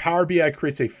 when Power BI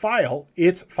creates a file,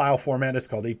 its file format is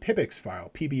called a PBIX file,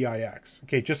 PBIX.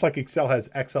 Okay. Just like Excel has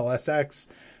XLSX,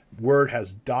 Word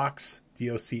has docs,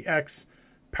 DOCX.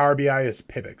 Power BI is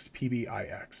PBIX,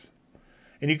 PBIX.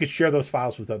 And you could share those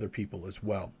files with other people as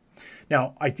well.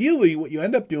 Now, ideally, what you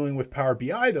end up doing with Power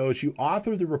BI, though, is you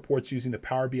author the reports using the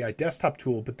Power BI desktop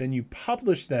tool, but then you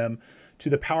publish them to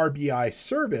the Power BI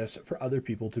service for other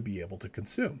people to be able to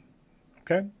consume.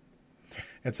 Okay?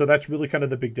 And so that's really kind of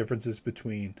the big differences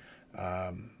between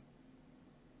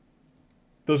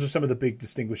those are some of the big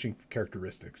distinguishing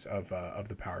characteristics of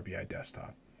the Power BI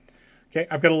desktop. Okay,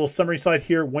 I've got a little summary slide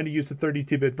here. When to use the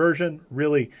 32-bit version.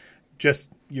 Really, just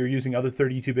you're using other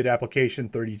 32-bit application,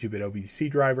 32-bit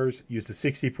OBC drivers. Use the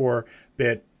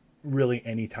 64-bit really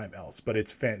anytime else. But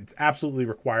it's absolutely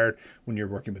required when you're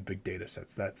working with big data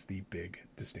sets. That's the big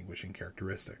distinguishing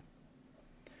characteristic.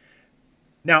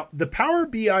 Now, the Power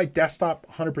BI desktop,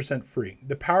 100% free.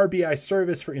 The Power BI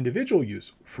service for individual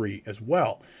use, free as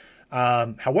well.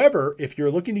 However, if you're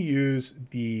looking to use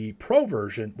the Pro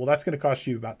version, well, that's going to cost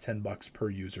you about $10 per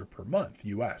user per month,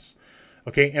 US.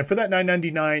 Okay, and for that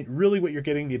 $9.99, really what you're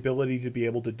getting the ability to be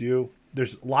able to do,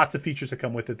 there's lots of features that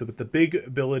come with it, but the big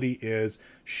ability is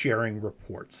sharing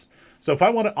reports. So if I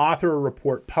want to author a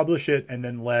report, publish it, and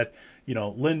then let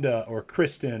Linda or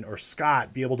Kristen or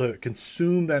Scott be able to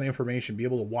consume that information, be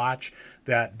able to watch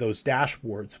those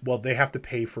dashboards, well, they have to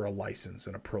pay for a license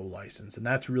and a Pro license. And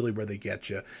that's really where they get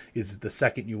you, is the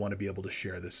second you want to be able to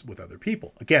share this with other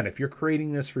people. Again, if you're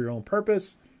creating this for your own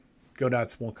purpose, go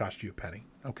nuts, won't cost you a penny.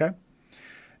 Okay.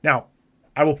 Now,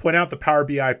 I will point out the Power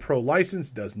BI Pro license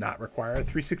does not require a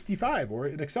 365 or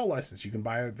an Excel license. You can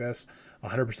buy this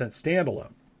 100%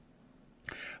 standalone.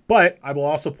 But I will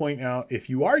also point out, if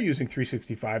you are using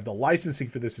 365, the licensing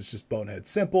for this is just bonehead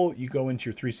simple. You go into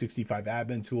your 365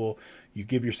 admin tool, you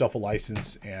give yourself a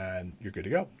license, and you're good to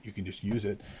go. You can just use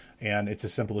it. And it's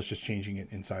as simple as just changing it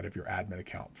inside of your admin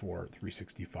account for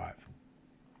 365.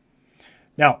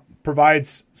 Now,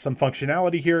 provides some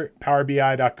functionality here,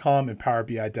 PowerBI.com and Power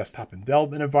BI desktop and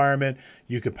development environment.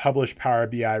 You can publish Power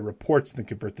BI reports and then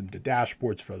convert them to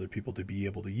dashboards for other people to be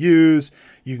able to use.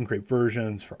 You can create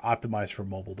versions for optimized for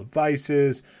mobile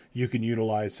devices. You can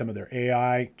utilize some of their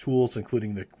AI tools,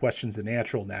 including the questions and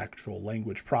natural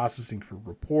language processing for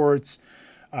reports.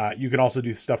 You can also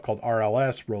do stuff called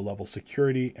RLS, row level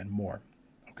security, and more.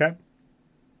 Okay.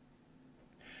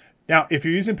 Now, if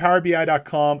you're using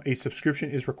PowerBI.com, a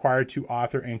subscription is required to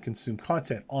author and consume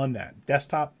content on that.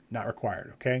 Desktop, not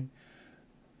required, okay?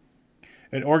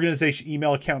 An organization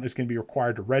email account is going to be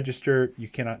required to register. You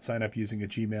cannot sign up using a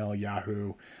Gmail,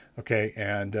 Yahoo, okay?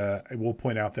 And I will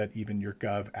point out that even your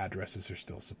Gov addresses are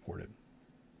still supported.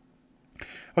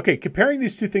 Okay, comparing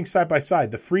these two things side by side,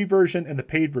 the free version and the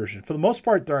paid version. For the most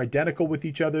part, they're identical with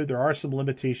each other. There are some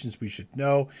limitations we should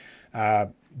know.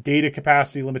 Data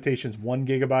capacity limitations, 1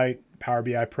 gigabyte. Power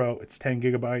BI Pro, it's 10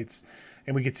 gigabytes.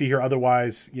 And we can see here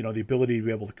otherwise, the ability to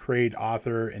be able to create,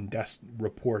 author, and desk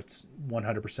reports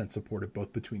 100% supported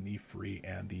both between the free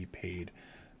and the paid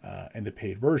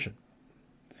version.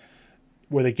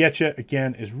 Where they get you,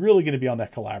 again, is really going to be on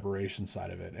that collaboration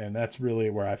side of it. And that's really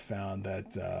where I found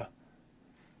that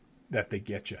that they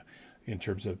get you in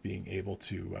terms of being able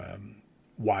to,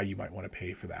 why you might want to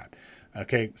pay for that.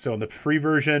 Okay, so in the free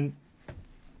version,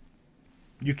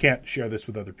 you can't share this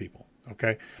with other people.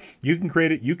 Okay, you can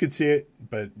create it, you can see it,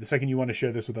 but the second you want to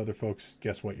share this with other folks,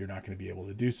 guess what? You're not going to be able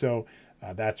to do so.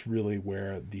 That's really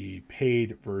where the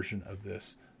paid version of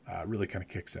this really kind of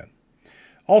kicks in.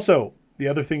 Also, the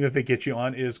other thing that they get you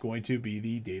on is going to be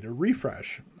the data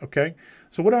refresh. Okay,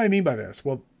 so what do I mean by this?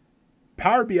 Well,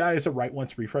 Power BI is a write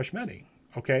once, refresh many.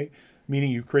 Okay, meaning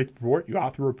you create the report, you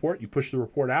author a report, you push the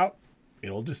report out,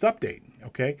 it'll just update.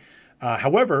 Okay,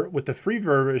 however, with the free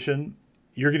version,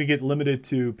 you're going to get limited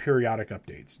to periodic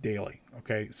updates daily.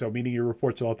 Okay, so meaning your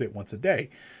reports will update once a day.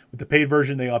 With the paid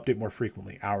version, they update more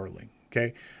frequently, hourly.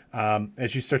 Okay,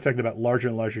 as you start talking about larger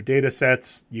and larger data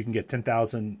sets, you can get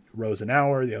 10,000 rows an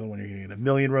hour. The other one, you're going to get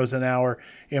 1,000,000 rows an hour.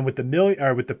 And with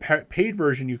the paid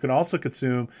version, you can also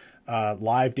consume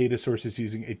live data sources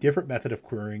using a different method of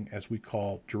querying, as we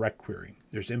call direct query.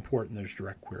 There's import and there's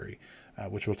direct query,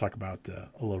 which we'll talk about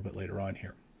a little bit later on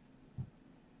here.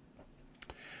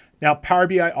 Now, Power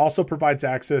BI also provides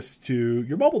access to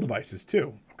your mobile devices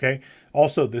too. Okay,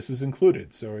 also this is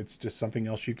included, so it's just something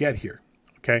else you get here.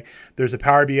 Okay, there's a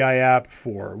Power BI app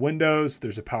for Windows.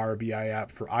 There's a Power BI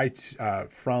app for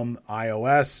from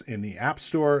iOS in the App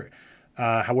Store.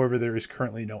 However, there is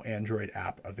currently no Android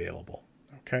app available.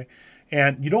 Okay,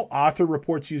 and you don't author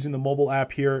reports using the mobile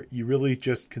app here. You really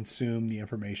just consume the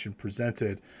information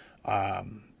presented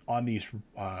on these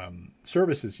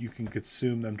services. You can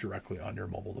consume them directly on your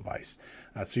mobile device.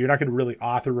 So you're not going to really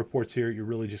author reports here. You're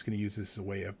really just going to use this as a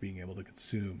way of being able to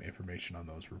consume information on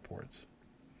those reports.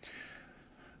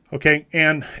 Okay,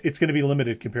 and it's going to be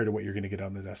limited compared to what you're going to get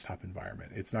on the desktop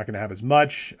environment. It's not going to have as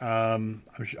much. I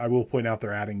will point out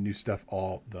they're adding new stuff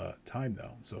all the time,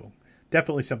 though. So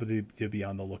definitely something to be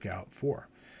on the lookout for.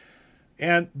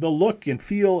 And the look and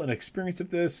feel and experience of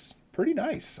this, pretty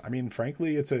nice. I mean,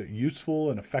 frankly, it's a useful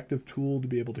and effective tool to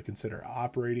be able to consider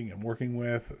operating and working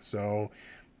with. So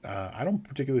I don't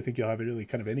particularly think you'll have really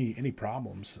kind of any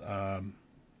problems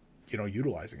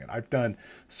utilizing it. I've done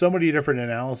so many different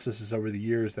analyses over the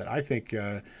years that I think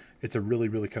it's a really,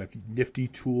 really kind of nifty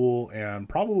tool and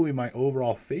probably my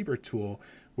overall favorite tool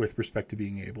with respect to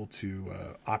being able to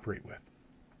operate with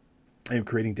and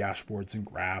creating dashboards and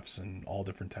graphs and all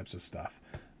different types of stuff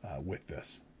with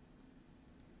this.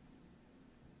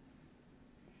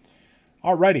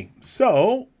 Alrighty,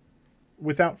 so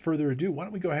without further ado, why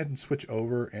don't we go ahead and switch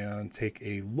over and take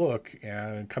a look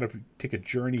and kind of take a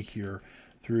journey here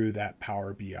through that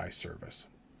Power BI service.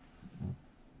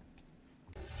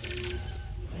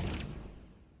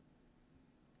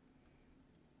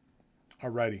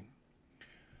 Alrighty.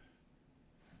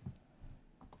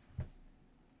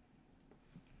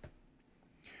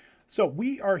 So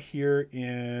we are here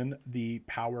in the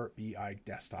Power BI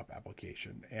desktop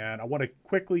application, and I want to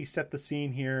quickly set the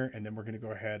scene here, and then we're going to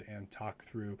go ahead and talk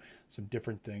through some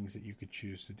different things that you could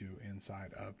choose to do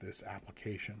inside of this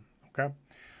application. Okay,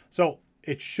 so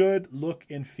it should look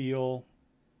and feel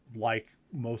like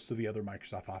most of the other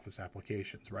Microsoft Office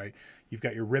applications, right? You've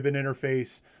got your ribbon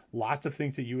interface, lots of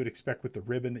things that you would expect with the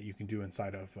ribbon that you can do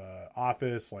inside of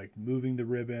Office, like moving the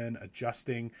ribbon,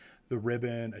 adjusting the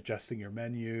ribbon, adjusting your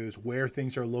menus, where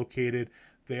things are located.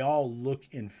 They all look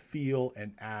and feel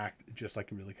and act just like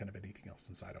really kind of anything else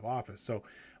inside of Office. So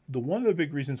one of the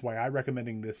big reasons why I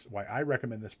recommend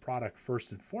this product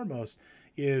first and foremost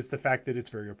is the fact that it's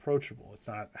very approachable. It's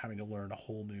not having to learn a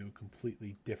whole new,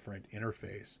 completely different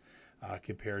interface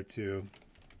compared to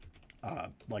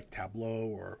like Tableau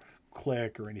or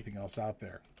Qlik or anything else out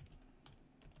there.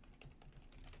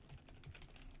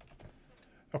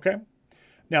 Okay.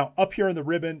 Now up here in the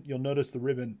ribbon, you'll notice the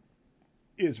ribbon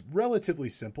is relatively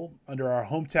simple. Under our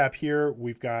home tab here,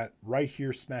 we've got right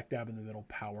here smack dab in the middle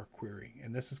Power Query.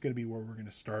 And this is going to be where we're going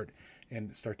to start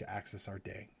to access our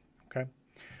day. Okay.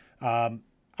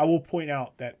 I will point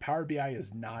out that Power BI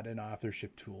is not an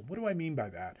authorship tool. What do I mean by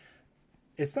that?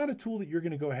 It's not a tool that you're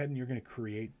going to go ahead and you're going to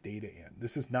create data in.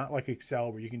 This is not like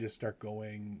Excel where you can just start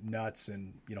going nuts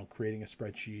and creating a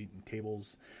spreadsheet and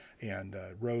tables and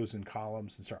rows and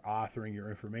columns and start authoring your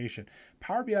information.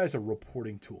 Power BI is a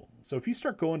reporting tool. So if you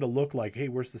start going to look like, hey,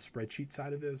 where's the spreadsheet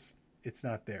side of this? It's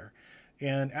not there.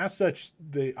 And as such,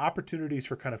 the opportunities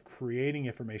for kind of creating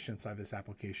information inside this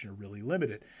application are really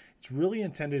limited. It's really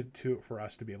intended for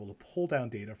us to be able to pull down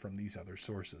data from these other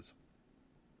sources.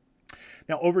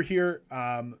 Now over here,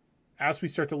 as we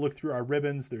start to look through our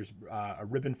ribbons, there's a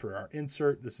ribbon for our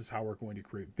insert. This is how we're going to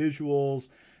create visuals,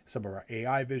 some of our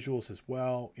AI visuals as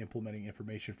well, implementing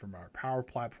information from our Power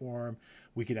Platform.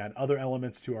 We can add other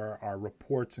elements to our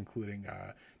reports, including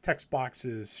text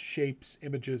boxes, shapes,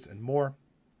 images, and more.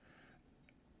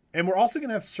 And we're also going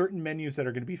to have certain menus that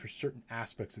are going to be for certain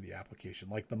aspects of the application,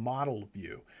 like the model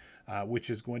view, which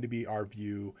is going to be our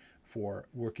view for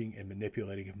working and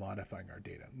manipulating and modifying our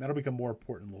data. And that'll become more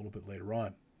important a little bit later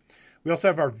on. We also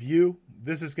have our view.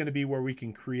 This is going to be where we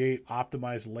can create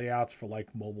optimized layouts for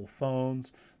like mobile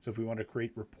phones. So if we want to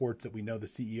create reports that we know the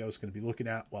CEO is going to be looking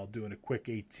at while doing a quick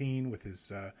 18 with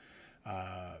his,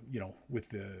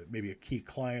 with maybe a key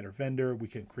client or vendor, we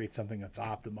can create something that's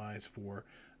optimized for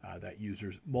that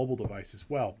user's mobile device as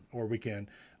well. Or we can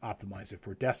optimize it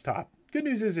for desktop. Good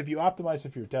news is if you optimize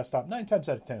it for your desktop, 9 times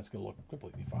out of 10, it's going to look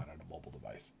completely fine on a mobile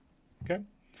device. Okay.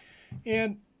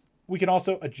 And we can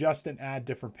also adjust and add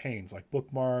different panes like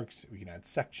bookmarks. We can add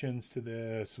sections to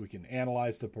this. We can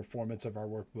analyze the performance of our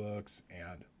workbooks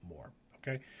and more.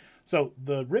 Okay. So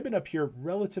the ribbon up here,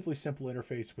 relatively simple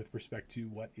interface with respect to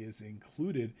what is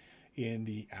included in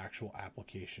the actual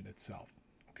application itself.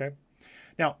 Okay.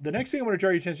 Now, the next thing I want to draw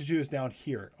your attention to is down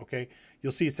here. Okay.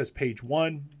 You'll see it says page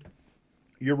 1.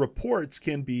 Your reports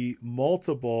can be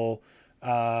multiple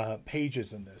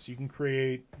pages in this. You can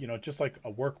create, just like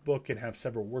a workbook can have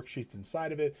several worksheets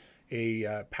inside of it.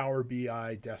 A Power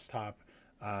BI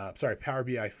Power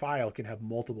BI file can have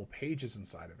multiple pages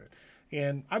inside of it.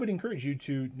 And I would encourage you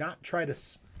to not try to,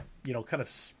 kind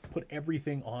of put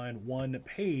everything on one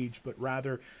page, but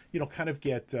rather, kind of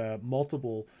get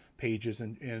multiple pages.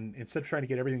 And instead of trying to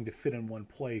get everything to fit in one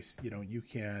place, you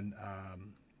can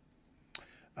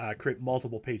create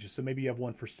multiple pages. So maybe you have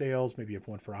one for sales, maybe you have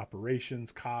one for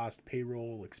operations, cost,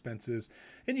 payroll, expenses,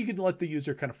 and you can let the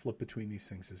user kind of flip between these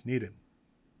things as needed.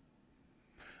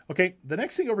 Okay, the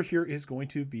next thing over here is going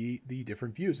to be the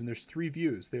different views, and there's 3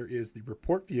 views. There is the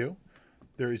report view,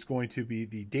 there is going to be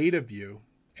the data view,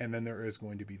 and then there is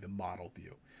going to be the model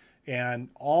view. And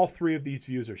all 3 of these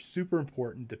views are super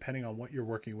important depending on what you're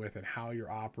working with and how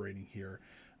you're operating here,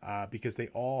 because they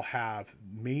all have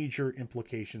major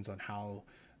implications on how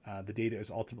the data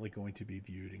is ultimately going to be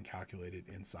viewed and calculated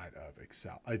inside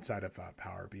of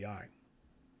Power BI.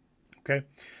 Okay.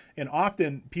 And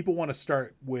often people want to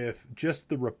start with just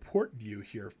the report view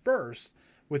here first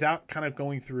without kind of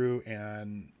going through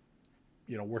and,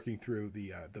 working through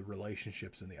the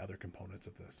relationships and the other components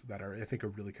of this that I think are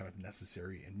really kind of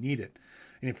necessary and needed.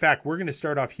 And in fact, we're going to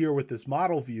start off here with this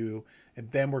model view, and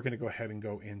then we're going to go ahead and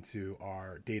go into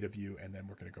our data view, and then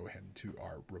we're going to go ahead into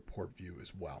our report view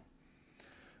as well.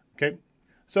 Okay.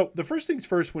 So the first things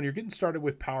first, when you're getting started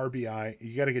with Power BI,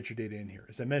 you got to get your data in here.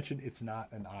 As I mentioned, it's not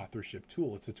an authorship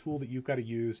tool. It's a tool that you've got to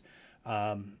use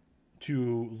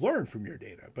to learn from your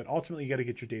data, but ultimately you got to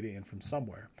get your data in from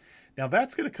somewhere. Now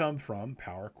that's going to come from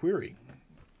Power Query.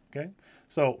 Okay.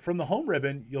 So from the home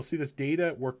ribbon, you'll see this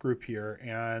data work group here.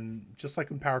 And just like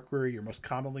in Power Query, your most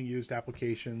commonly used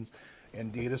applications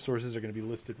and data sources are going to be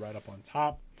listed right up on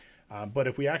top. But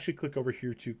if we actually click over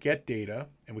here to get data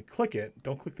and we click it,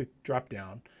 don't click the drop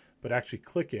down, but actually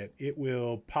click it, it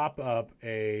will pop up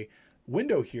a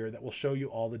window here that will show you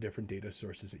all the different data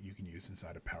sources that you can use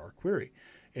inside of Power Query.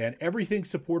 And everything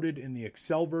supported in the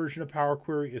Excel version of Power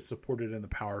Query is supported in the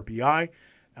Power BI.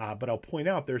 But I'll point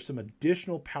out there's some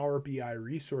additional Power BI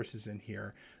resources in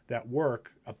here that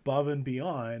work above and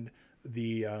beyond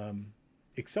the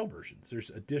Excel versions. There's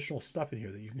additional stuff in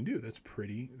here that you can do that's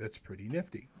pretty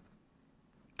nifty.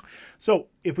 So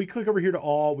if we click over here to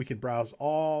all, we can browse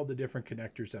all the different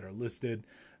connectors that are listed.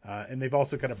 And they've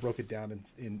also kind of broke it down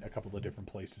in a couple of different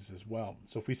places as well.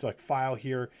 So if we select file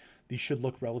here, these should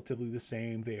look relatively the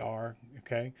same. They are,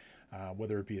 okay?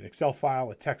 Whether it be an Excel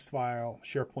file, a text file,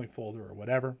 SharePoint folder, or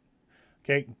whatever.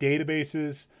 Okay,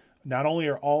 databases. Not only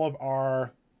are all of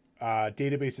our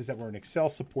databases that were in Excel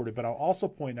supported, but I'll also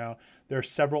point out there are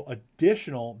several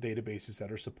additional databases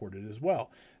that are supported as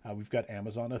well. We've got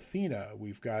Amazon Athena,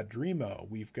 we've got Dreamo,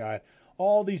 we've got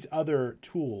all these other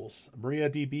tools,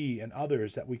 MariaDB and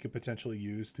others that we could potentially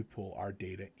use to pull our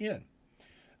data in.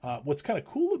 What's kind of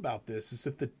cool about this is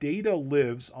if the data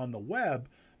lives on the web,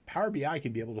 Power BI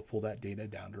can be able to pull that data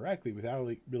down directly without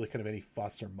really kind of any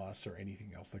fuss or muss or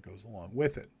anything else that goes along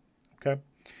with it. Okay.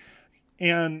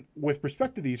 And with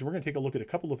respect to these, we're going to take a look at a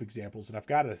couple of examples, and I've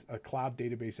got a cloud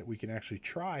database that we can actually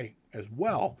try as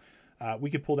well.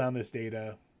 We could pull down this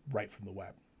data right from the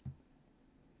web.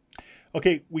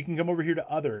 Okay, we can come over here to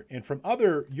other. And from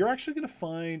other, you're actually going to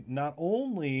find not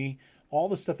only all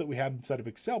the stuff that we have inside of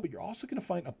Excel, but you're also going to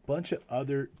find a bunch of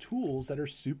other tools that are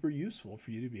super useful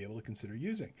for you to be able to consider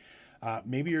using.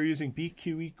 Maybe you're using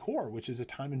BQE Core, which is a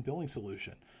time and billing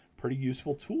solution. Pretty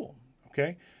useful tool.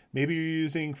 Okay. Maybe you're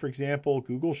using, for example,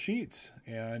 Google Sheets,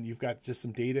 and you've got just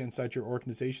some data inside your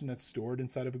organization that's stored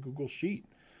inside of a Google Sheet,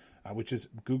 which is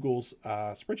Google's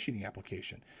spreadsheeting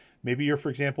application. Maybe you're, for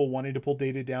example, wanting to pull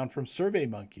data down from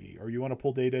SurveyMonkey, or you want to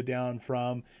pull data down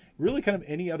from really kind of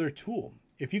any other tool.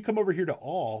 If you come over here to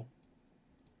all,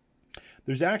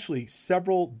 there's actually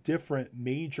several different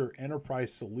major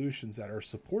enterprise solutions that are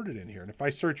supported in here. And if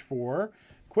I search for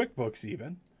QuickBooks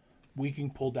even, we can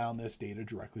pull down this data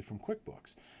directly from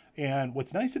QuickBooks. And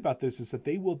what's nice about this is that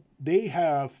they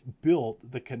have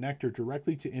built the connector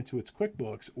directly to Intuit's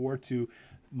QuickBooks or to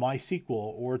MySQL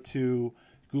or to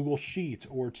Google Sheets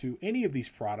or to any of these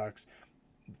products.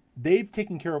 They've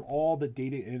taken care of all the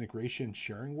data integration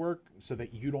sharing work so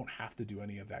that you don't have to do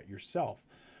any of that yourself.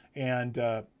 And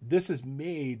this has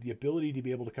made the ability to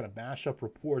be able to kind of mash up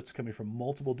reports coming from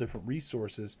multiple different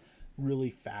resources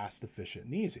really fast, efficient,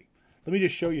 and easy. Let me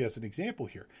just show you as an example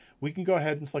here. We can go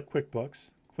ahead and select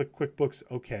QuickBooks, click QuickBooks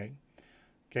OK.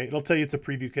 Okay, it'll tell you it's a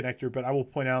preview connector, but I will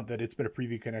point out that it's been a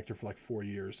preview connector for like 4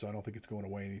 years, so I don't think it's going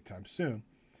away anytime soon.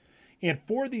 And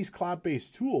for these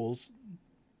cloud-based tools,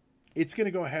 it's going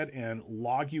to go ahead and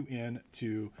log you in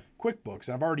to QuickBooks.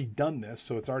 And I've already done this,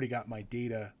 so it's already got my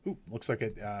data. Ooh, looks like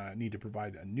I need to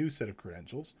provide a new set of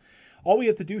credentials. All we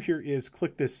have to do here is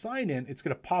click this sign in. It's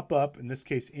going to pop up, in this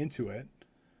case, Intuit.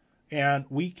 And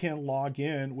we can log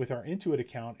in with our Intuit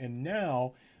account. And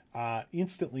now,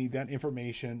 instantly, that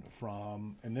information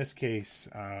from, in this case,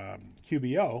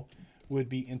 QBO, would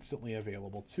be instantly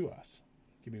available to us.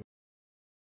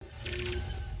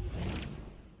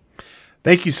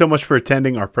 Thank you so much for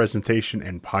attending our presentation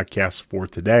and podcast for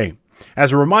today.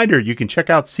 As a reminder, you can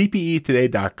check out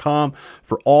cpetoday.com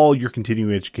for all your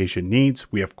continuing education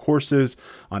needs. We have courses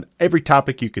on every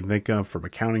topic you can think of, from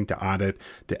accounting to audit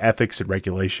to ethics and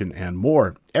regulation and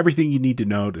more. Everything you need to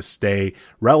know to stay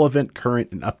relevant,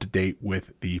 current, and up to date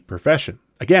with the profession.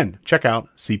 Again, check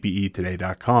out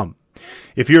cpetoday.com.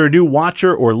 If you're a new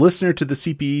watcher or listener to the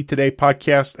CPE Today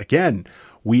podcast, again,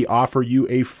 we offer you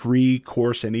a free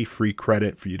course and a free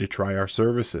credit for you to try our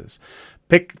services.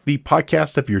 Pick the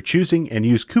podcast of your choosing and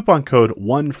use coupon code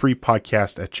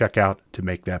ONEFREEPODCAST at checkout to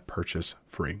make that purchase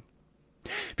free.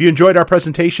 If you enjoyed our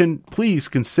presentation, please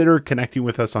consider connecting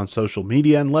with us on social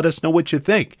media and let us know what you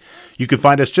think. You can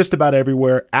find us just about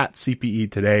everywhere at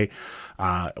CPE Today,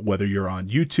 whether you're on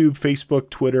YouTube, Facebook,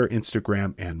 Twitter,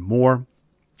 Instagram, and more.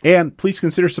 And please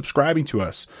consider subscribing to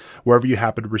us wherever you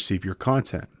happen to receive your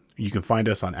content. You can find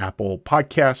us on Apple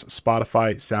Podcasts,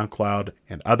 Spotify, SoundCloud,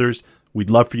 and others. We'd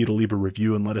love for you to leave a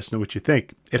review and let us know what you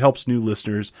think. It helps new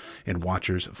listeners and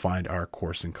watchers find our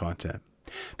course and content.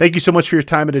 Thank you so much for your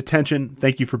time and attention.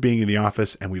 Thank you for being in the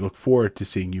office, and we look forward to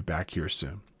seeing you back here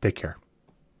soon. Take care.